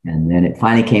 And then it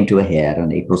finally came to a head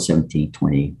on April 17,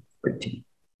 2013.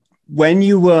 When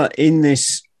you were in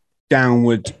this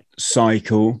downward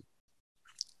cycle,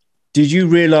 did you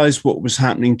realize what was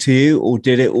happening to you, or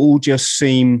did it all just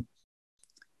seem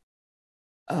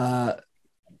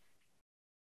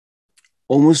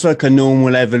almost like a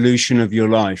normal evolution of your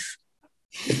life?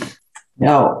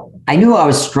 No, I knew I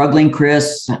was struggling,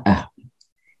 Chris,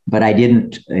 but I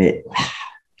didn't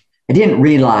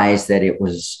realize that it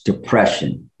was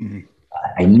depression. Mm-hmm.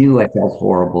 I knew I felt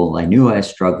horrible. I knew I was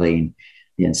struggling.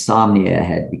 The insomnia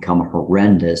had become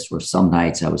horrendous, where some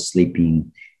nights I was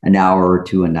sleeping an hour or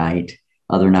two a night.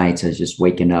 Other nights I was just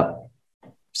waking up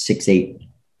 6, 8,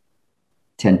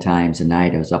 10 times a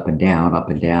night. I was up and down.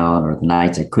 Or the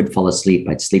nights I could fall asleep,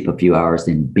 I'd sleep a few hours,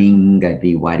 then bing, I'd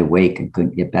be wide awake and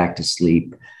couldn't get back to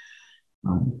sleep.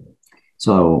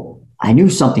 So I knew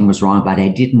something was wrong, but I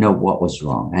didn't know what was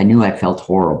wrong. I knew I felt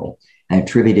horrible. I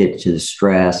attributed it to the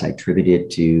stress. I attributed it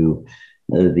to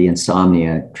the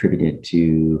insomnia, attributed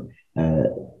to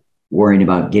worrying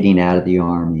about getting out of the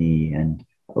Army, and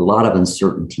a lot of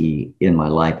uncertainty in my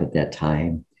life at that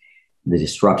time, the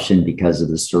disruption because of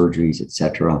the surgeries,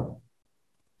 etc.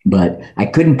 But I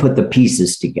couldn't put the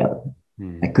pieces together.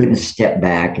 I couldn't step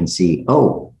back and see,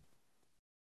 oh,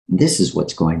 this is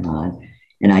what's going on.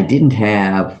 And I didn't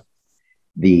have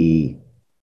the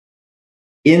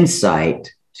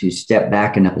insight to step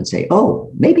back enough and say,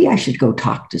 oh, maybe I should go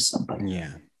talk to somebody.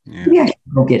 Yeah. Maybe I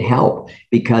should go get help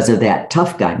because of that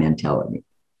tough guy mentality.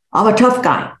 I'm a tough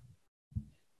guy.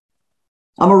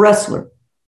 I'm a wrestler.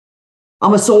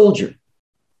 I'm a soldier.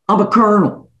 I'm a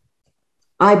colonel.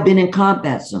 I've been in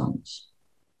combat zones.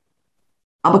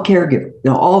 I'm a caregiver.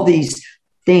 All these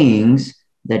things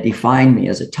that define me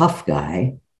as a tough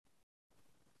guy.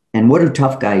 And what do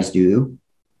tough guys do?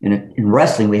 In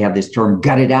wrestling, we have this term,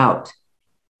 gut it out,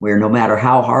 where no matter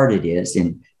how hard it is,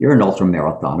 and you're an ultra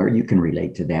marathoner, you can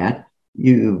relate to that.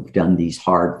 You've done these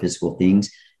hard physical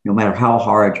things. No matter how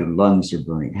hard your lungs are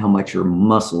burning, how much your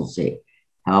muscles ache,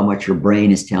 how much your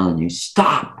brain is telling you,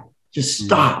 stop, just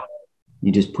stop.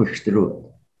 You just push through it.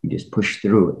 You just push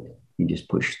through it. You just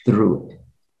push through it.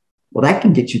 Well, that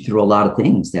can get you through a lot of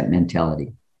things, that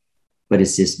mentality. But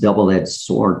it's this double-edged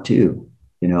sword too,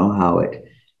 how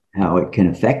it can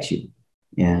affect you.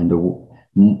 And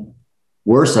the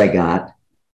worse I got,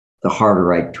 the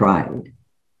harder I tried.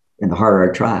 And the harder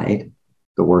I tried,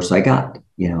 the worse I got,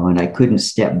 and I couldn't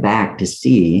step back to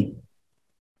see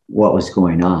what was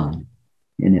going on.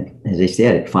 And as I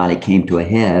said, it finally came to a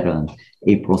head on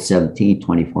April 17,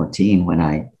 2014, when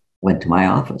I went to my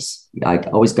office. I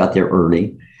always got there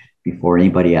early before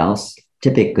anybody else,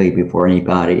 typically before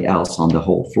anybody else on the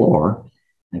whole floor.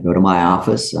 I go to my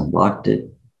office, unlocked it,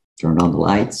 turned on the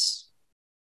lights,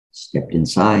 stepped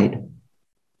inside,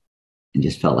 and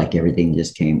just felt like everything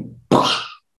just came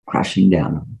crashing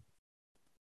down.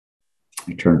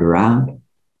 I turned around,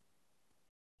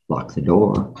 locked the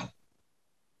door,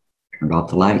 turned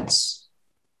off the lights,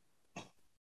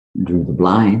 drew the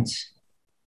blinds,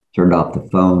 turned off the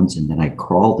phones, and then I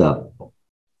crawled up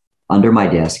under my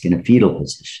desk in a fetal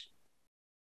position.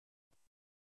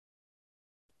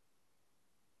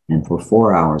 And for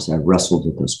 4 hours, I wrestled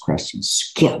with those questions.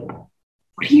 Skip,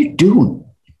 what are you doing?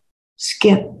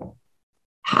 Skip,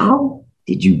 how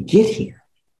did you get here?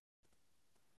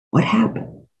 What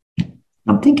happened?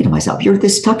 I'm thinking to myself, you're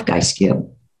this tough guy, Skip.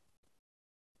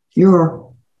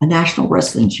 You're a national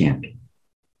wrestling champion.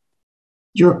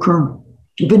 You're a colonel.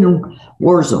 You've been in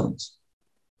war zones.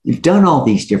 You've done all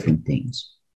these different things.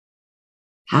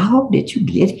 How did you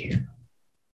get here?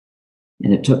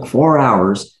 And it took 4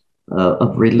 hours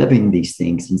of reliving these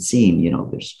things and seeing,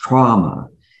 there's trauma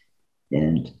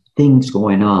and things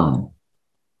going on.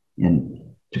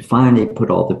 And to finally put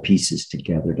all the pieces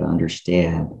together to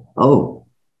understand,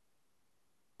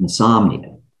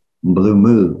 insomnia, blue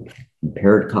mood,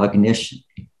 impaired cognition,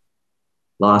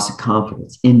 loss of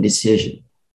confidence, indecision,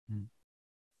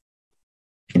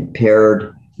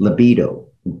 impaired libido,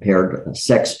 impaired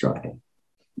sex drive,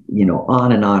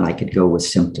 on and on I could go with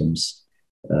symptoms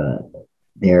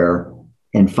there.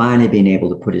 And finally being able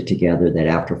to put it together that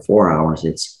after 4 hours,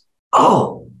 it's,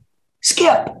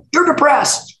 Skip, you're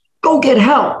depressed. Go get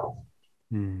help.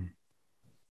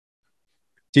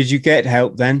 Did you get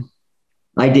help then?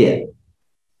 I did.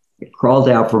 I crawled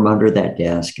out from under that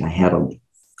desk. I had a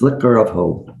flicker of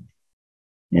hope.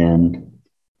 And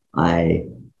I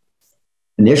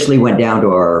initially went down to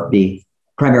our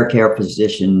primary care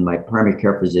physician, my primary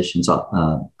care physician's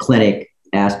clinic,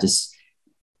 asked us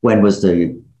when was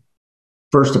the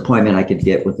first appointment I could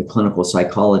get with the clinical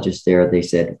psychologist there. They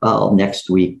said, next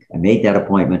week. I made that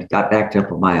appointment, got backed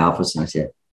up at my office, and I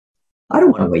said, I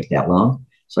don't want to wait that long.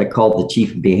 So I called the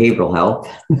chief of behavioral health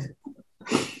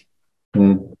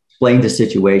and explained the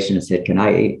situation and said, can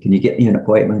you get me an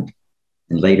appointment?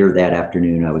 And later that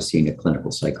afternoon, I was seeing a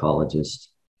clinical psychologist,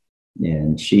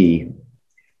 and she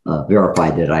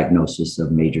verified the diagnosis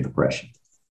of major depression.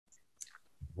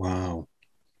 Wow.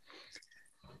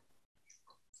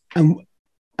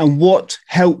 And what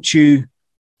helped you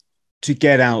to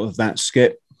get out of that,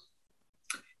 Skip?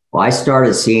 Well, I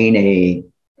started seeing a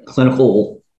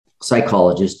clinical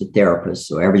psychologist, a therapist.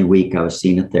 So every week I was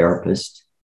seeing a therapist.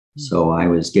 So I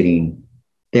was getting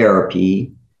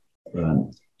therapy.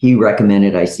 He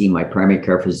recommended I see my primary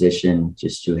care physician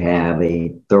just to have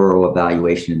a thorough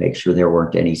evaluation to make sure there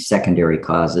weren't any secondary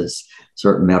causes,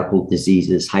 certain medical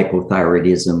diseases,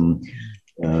 hypothyroidism,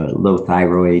 low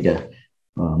thyroid,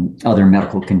 other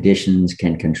medical conditions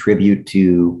can contribute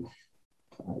to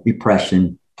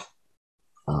depression.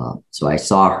 So I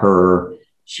saw her.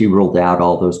 She ruled out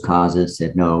all those causes,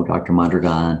 said, no, Dr.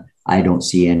 Mondragon, I don't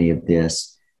see any of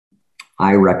this.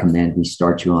 I recommend we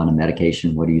start you on a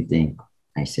medication. What do you think?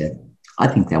 I said, I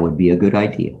think that would be a good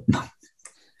idea.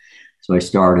 So I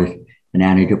started an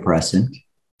antidepressant.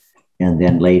 And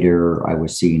then later I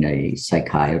was seeing a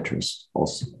psychiatrist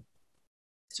also.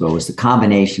 So it was the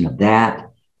combination of that.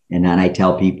 And then I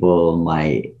tell people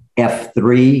my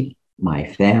F3, my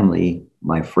family,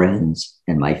 my friends,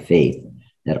 and my faith,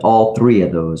 that all three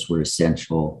of those were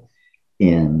essential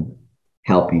in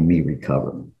helping me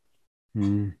recover.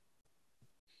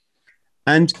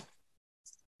 And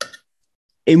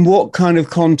in what kind of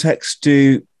context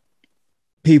do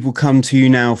people come to you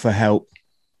now for help?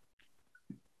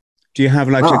 Do you have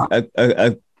like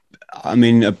a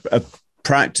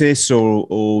practice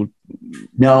or?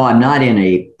 No, I'm not in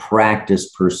a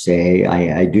practice per se.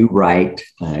 I do write.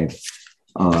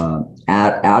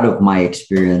 Out of my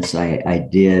experience, I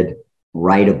did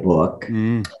write a book.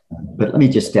 But let me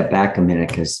just step back a minute,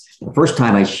 because the first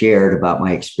time I shared about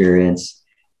my experience,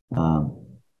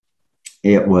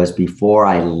 it was before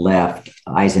I left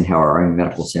Eisenhower Army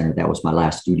Medical Center. That was my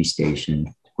last duty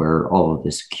station where all of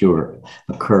this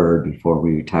occurred before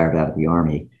we retired out of the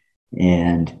Army.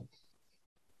 And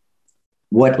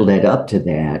what led up to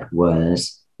that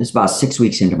was, it's about 6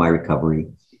 weeks into my recovery.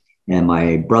 And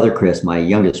my brother, Chris, my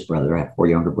youngest brother, I have 4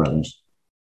 younger brothers,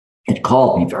 had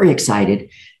called me very excited. And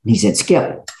he said,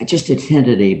 Skip, I just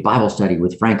attended a Bible study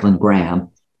with Franklin Graham.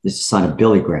 This is the son of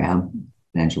Billy Graham,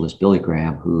 evangelist Billy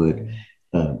Graham, who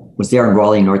was there in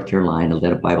Raleigh, North Carolina,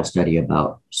 led a Bible study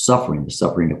about suffering, the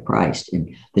suffering of Christ.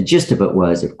 And the gist of it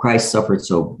was, if Christ suffered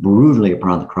so brutally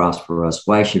upon the cross for us,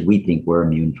 why should we think we're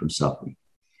immune from suffering?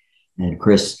 And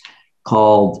Chris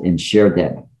called and shared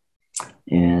that.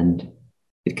 And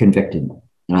it convicted me.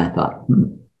 And I thought,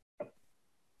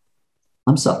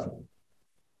 I'm suffering.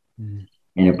 And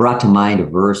it brought to mind a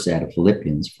verse out of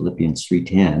Philippians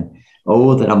 3:10.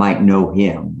 Oh, that I might know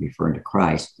him, referring to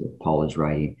Christ, that Paul is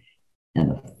writing,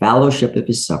 and the fellowship of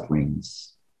his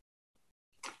sufferings,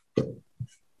 the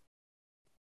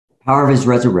power of his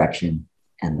resurrection,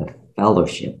 and the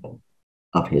fellowship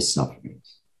of his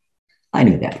sufferings. I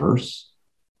knew that verse.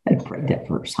 I'd prayed that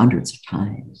verse hundreds of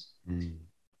times.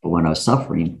 But when I was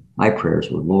suffering, my prayers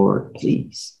were, Lord,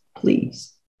 please,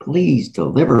 please, please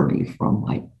deliver me from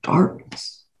my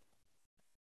darkness.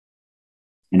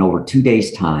 And over 2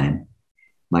 days' time,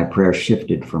 my prayer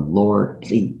shifted from, Lord,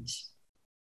 please,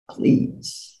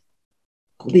 please,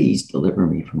 please deliver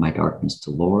me from my darkness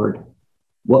to Lord.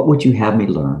 What would you have me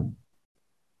learn?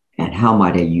 And how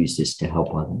might I use this to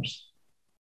help others?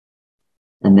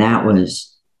 And that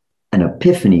was an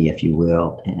epiphany, if you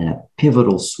will, and a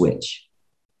pivotal switch,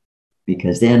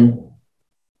 because then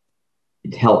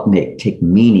it helped me take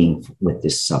meaning with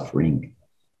this suffering.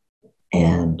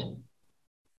 And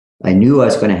I knew I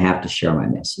was going to have to share my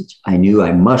message. I knew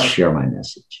I must share my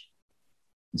message.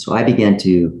 And so I began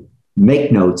to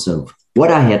make notes of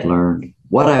what I had learned,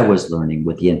 what I was learning,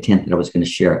 with the intent that I was going to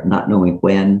share it, not knowing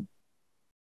when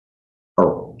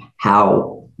or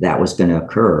how that was going to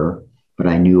occur, but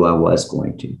I knew I was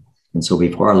going to. And so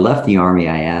before I left the Army,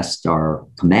 I asked our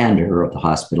commander of the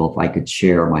hospital if I could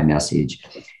share my message.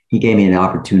 He gave me an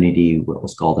opportunity, what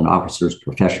was called an Officer's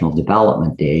Professional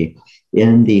Development Day,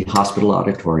 in the hospital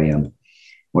auditorium,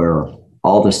 where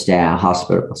all the staff,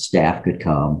 hospital staff could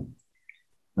come,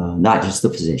 not just the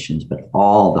physicians, but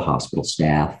all the hospital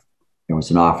staff. There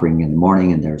was an offering in the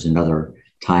morning, and there was another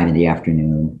time in the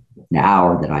afternoon, an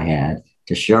hour that I had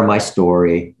to share my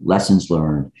story, lessons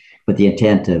learned, with the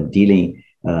intent of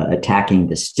attacking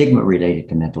the stigma related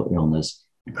to mental illness,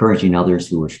 encouraging others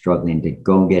who were struggling to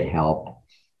go and get help,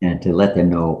 and to let them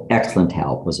know excellent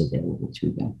help was available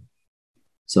to them.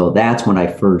 So that's when I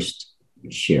first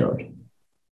shared.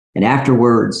 And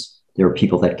afterwards, there were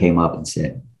people that came up and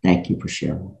said, thank you for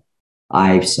sharing.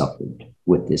 I've suffered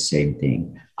with this same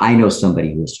thing. I know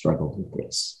somebody who has struggled with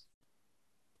this.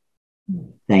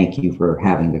 Thank you for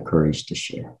having the courage to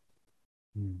share.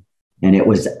 And it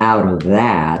was out of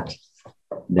that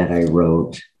I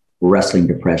wrote Wrestling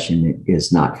Depression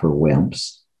is Not for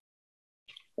Wimps.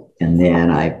 And then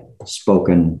I've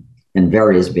spoken in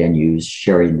various venues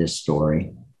sharing this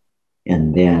story,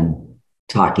 and then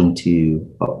talking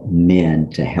to men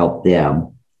to help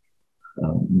them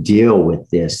deal with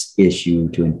this issue,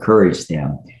 to encourage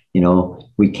them. You know,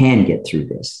 we can get through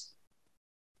this.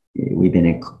 We've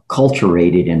been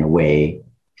enculturated in a way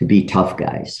to be tough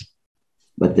guys,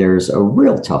 but there's a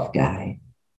real tough guy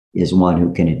is one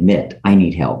who can admit, I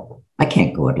need help. I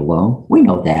can't go it alone. We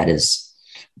know that as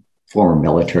former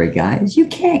military guys. You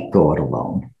can't go it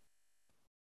alone.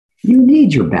 You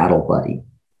need your battle buddy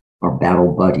or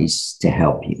battle buddies to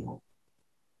help you.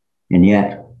 And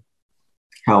yet,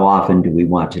 how often do we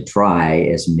want to try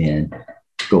as men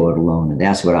to go it alone? And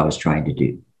that's what I was trying to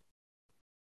do.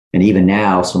 And even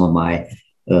now, some of my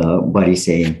buddies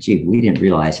saying, gee, we didn't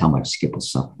realize how much Skip was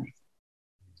suffering.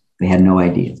 They had no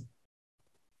idea,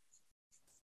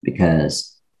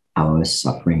 because I was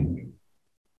suffering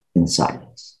in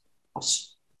silence. I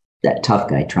was that tough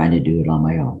guy trying to do it on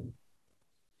my own.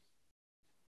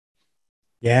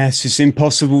 Yes, it's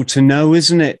impossible to know,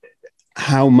 isn't it,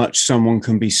 how much someone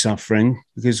can be suffering,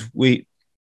 because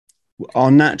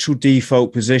our natural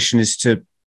default position is to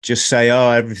just say, oh,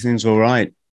 everything's all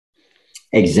right.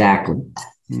 Exactly.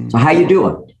 So how you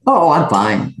doing? Oh, I'm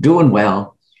fine, doing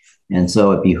well. And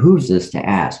so it behooves us to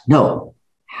ask, no,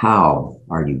 how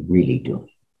are you really doing?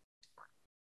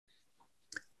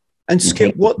 And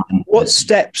Skip, what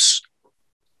steps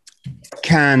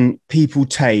can people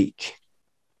take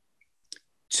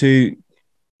to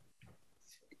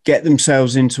get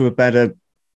themselves into a better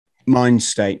mind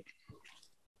state?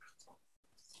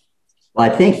 Well,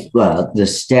 I think the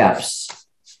steps,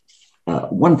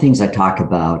 one of the things I talk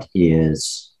about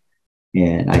is,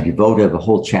 and I devoted a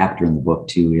whole chapter in the book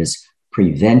to, is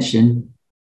prevention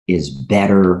is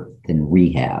better than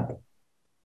rehab.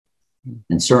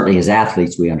 And certainly as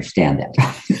athletes, we understand that.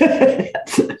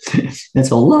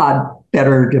 It's a lot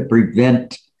better to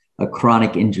prevent a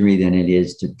chronic injury than it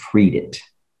is to treat it.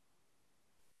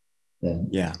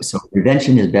 So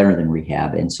prevention is better than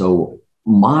rehab. And so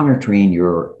monitoring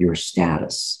your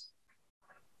status,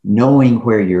 knowing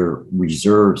where your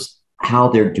reserves, how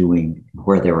they're doing,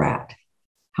 where they're at.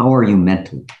 How are you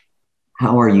mentally?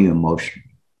 How are you emotionally?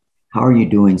 How are you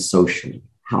doing socially?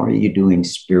 How are you doing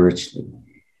spiritually?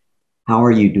 How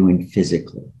are you doing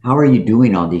physically? How are you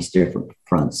doing on these different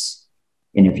fronts?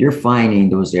 And if you're finding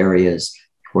those areas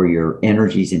where your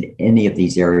energies in any of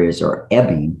these areas are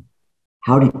ebbing,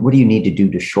 what do you need to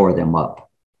do to shore them up?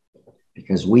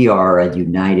 Because we are a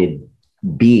united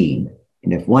being.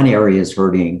 And if one area is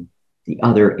hurting, the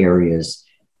other areas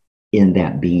in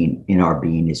that being, in our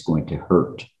being, is going to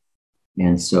hurt.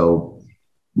 And so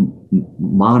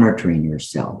monitoring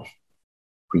yourself,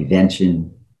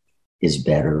 prevention is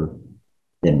better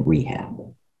than rehab.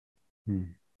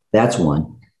 That's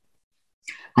one.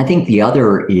 I think the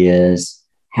other is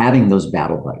having those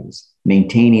battle buddies,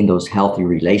 maintaining those healthy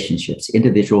relationships,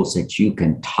 individuals that you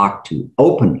can talk to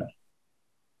openly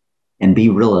and be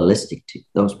realistic to,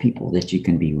 those people that you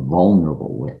can be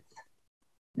vulnerable with.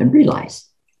 and realize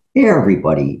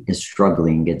everybody is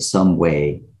struggling in some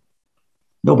way.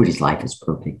 Nobody's life is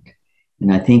perfect.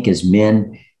 And I think as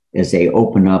men, as they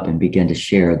open up and begin to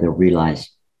share, they'll realize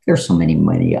there's so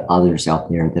many others out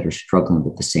there that are struggling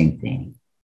with the same thing.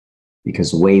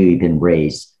 Because the way we've been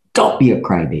raised, don't be a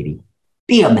crybaby,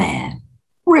 be a man.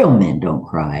 Real men don't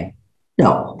cry.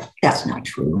 No, that's not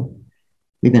true.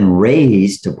 We've been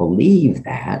raised to believe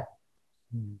that.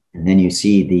 And then you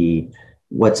see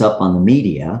what's up on the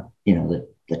media,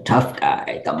 the tough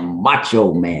guy, the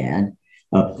macho man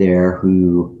up there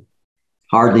who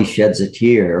hardly sheds a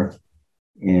tear.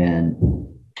 And,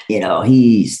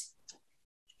 he's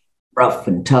rough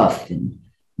and tough and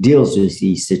deals with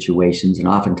these situations and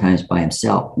oftentimes by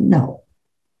himself. No,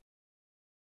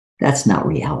 that's not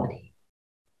reality.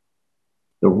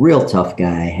 The real tough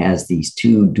guy has these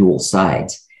two dual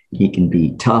sides. He can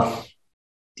be tough,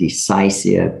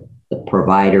 decisive, the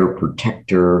provider,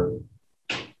 protector,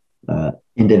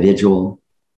 individual.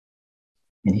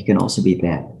 And he can also be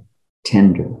that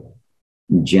tender,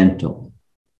 gentle,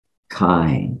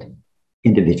 kind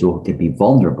individual who can be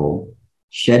vulnerable,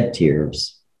 shed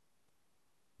tears.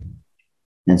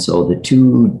 And so the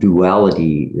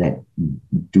that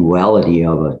duality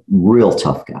of a real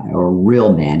tough guy or a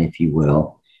real man, if you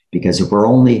will, because if we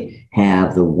only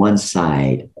have the one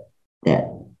side, that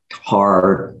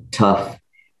hard, tough,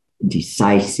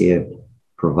 decisive,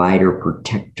 provider,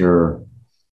 protector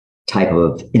type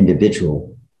of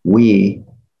individual, we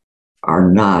are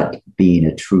not being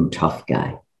a true tough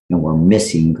guy. And we're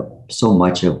missing so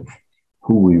much of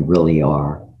who we really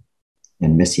are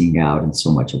and missing out in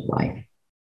so much of life.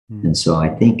 And so I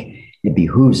think it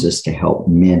behooves us to help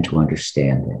men to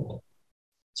understand it.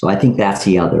 So I think that's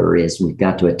the other is we've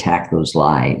got to attack those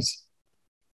lies,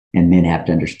 and men have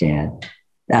to understand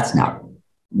that's not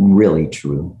really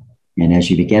true. And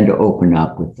as you begin to open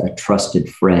up with a trusted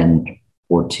friend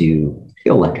or two,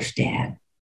 he'll understand.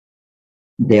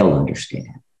 They'll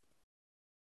understand.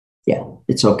 Yeah,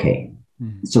 it's okay.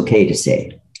 It's okay to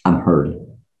say, I'm hurt.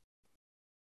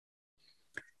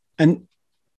 And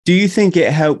do you think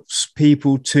it helps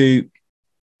people to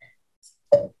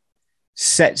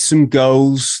set some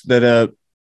goals that are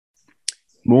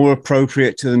more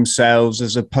appropriate to themselves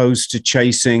as opposed to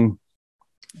chasing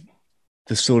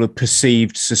the sort of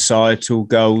perceived societal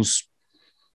goals,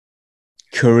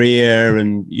 career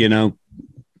and,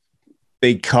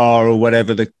 big car or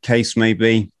whatever the case may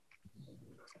be?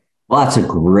 Well, that's a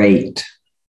great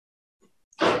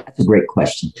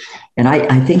question. And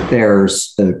I think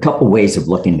there's a couple ways of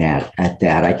looking at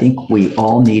that. I think we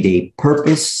all need a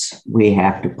purpose. We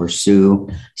have to pursue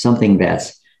something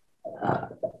that's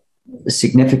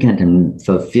significant and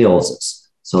fulfills us.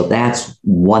 So that's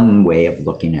one way of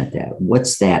looking at that.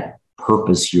 What's that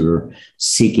purpose you're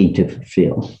seeking to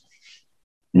fulfill?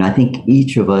 And I think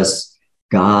each of us,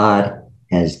 God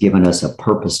has given us a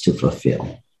purpose to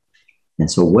fulfill. And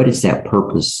so what is that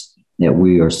purpose that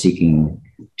we are seeking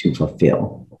to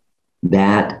fulfill?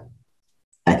 That,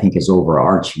 I think, is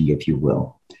overarching, if you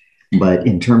will. But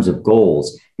in terms of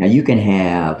goals, now you can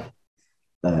have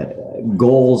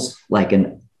goals like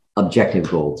an objective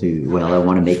goal to, I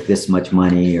want to make this much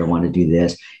money or want to do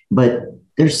this. But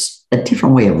there's a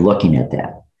different way of looking at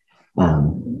that. I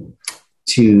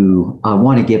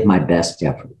want to give my best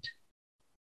effort.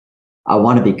 I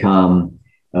want to become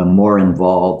more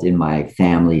involved in my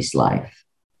family's life.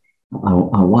 I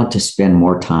want to spend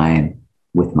more time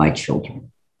with my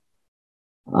children.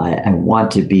 I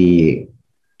want to be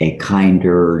a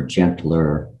kinder,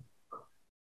 gentler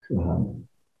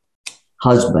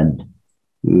husband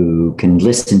who can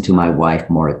listen to my wife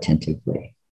more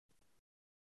attentively.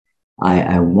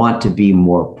 I want to be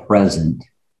more present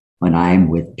when I'm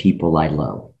with people I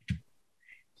love.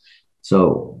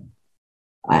 So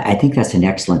I think that's an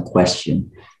excellent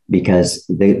question, because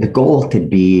the goal could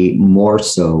be more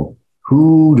so,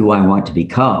 who do I want to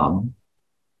become,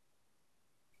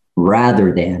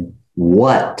 rather than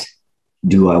what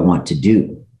do I want to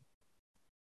do?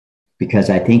 Because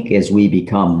I think as we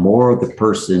become more the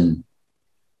person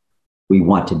we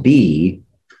want to be,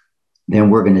 then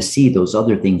we're going to see those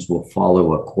other things will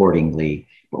follow accordingly,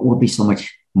 but we'll be so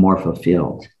much more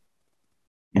fulfilled,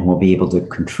 and we'll be able to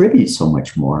contribute so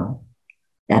much more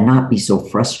and not be so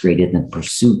frustrated in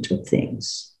pursuit of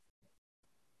things.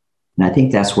 And I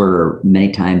think that's where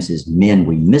many times as men,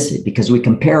 we miss it because we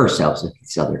compare ourselves with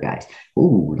these other guys.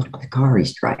 Oh, look at the car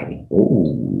he's driving.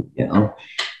 Oh,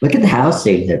 look at the house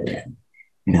they live in.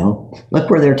 Look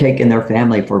where they're taking their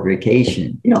family for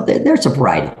vacation. There's a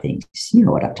variety of things. You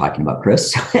know what I'm talking about,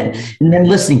 Chris. And then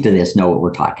listening to this, know what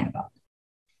we're talking about.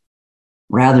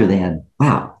 Rather than,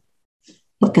 wow,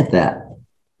 look at that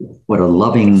what a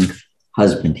loving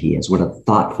husband he is, what a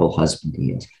thoughtful husband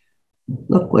he is.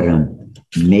 Look what an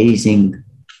amazing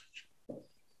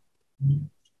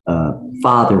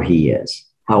father he is,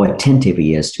 how attentive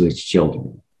he is to his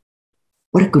children.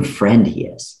 What a good friend he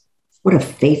is. What a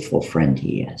faithful friend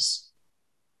he is.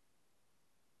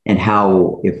 And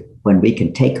how when we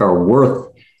can take our worth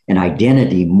and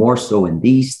identity more so in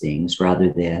these things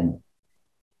rather than,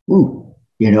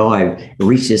 I've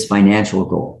reached this financial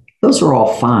goal. Those are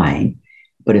all fine,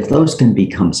 but if those can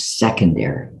become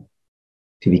secondary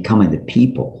to becoming the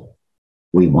people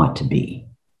we want to be,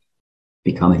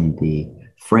 becoming the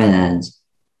friends,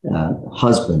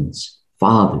 husbands,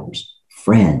 fathers,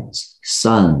 friends,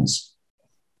 sons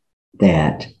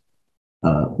that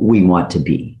we want to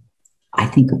be. I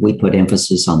think if we put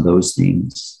emphasis on those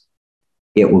things,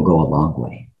 it will go a long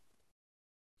way.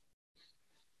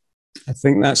 I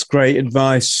think that's great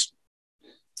advice.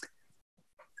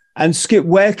 And Skip,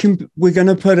 we're going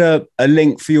to put a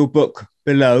link for your book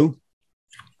below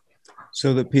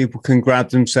so that people can grab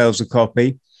themselves a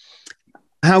copy.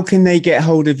 How can they get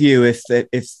hold of you if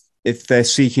they're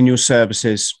seeking your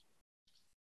services?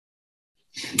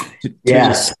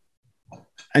 Yes.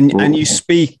 And you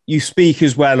speak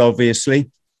as well,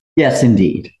 obviously. Yes,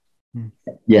 indeed.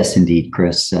 Yes, indeed,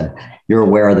 Chris. You're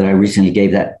aware that I recently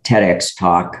gave that TEDx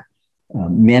talk,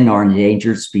 Men Are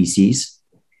Endangered Species.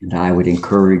 And I would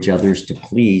encourage others to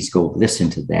please go listen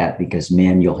to that, because,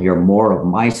 men, you'll hear more of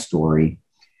my story.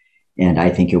 And I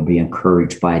think you'll be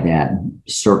encouraged by that.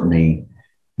 Certainly,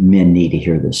 men need to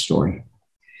hear this story.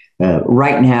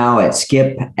 Right now at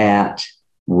Skip at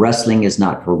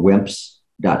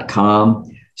wrestlingisnotforwimps.com.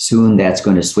 Soon that's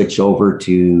going to switch over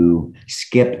to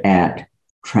Skip at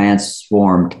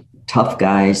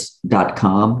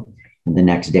transformedtoughguys.com. In the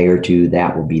next day or two,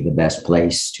 that will be the best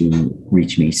place to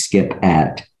reach me, Skip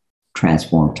at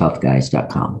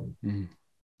transformedtoughguys.com.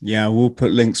 Yeah, we'll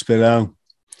put links below.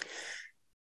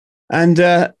 And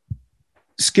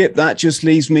Skip, that just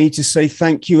leaves me to say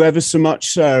thank you ever so much,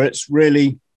 sir. It's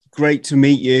really great to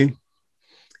meet you.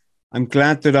 I'm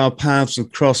glad that our paths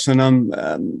have crossed, and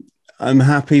I'm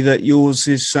happy that yours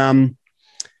is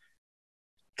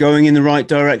going in the right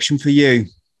direction for you.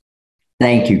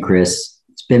 Thank you, Chris.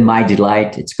 It's been my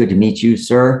delight. It's good to meet you,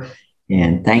 sir.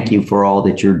 And thank you for all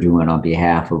that you're doing on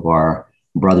behalf of our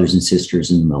brothers and sisters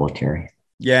in the military.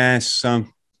 Yes,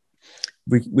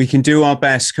 we can do our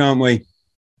best, can't we?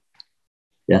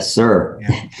 Yes, sir.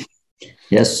 Yeah.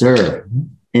 Yes, sir.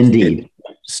 Indeed.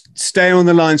 Stay on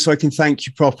the line so I can thank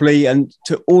you properly. And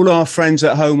to all our friends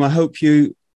at home, I hope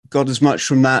you got as much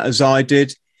from that as I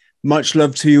did. Much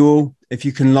love to you all. If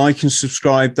you can like and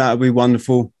subscribe, that would be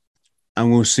wonderful.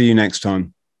 And we'll see you next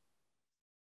time.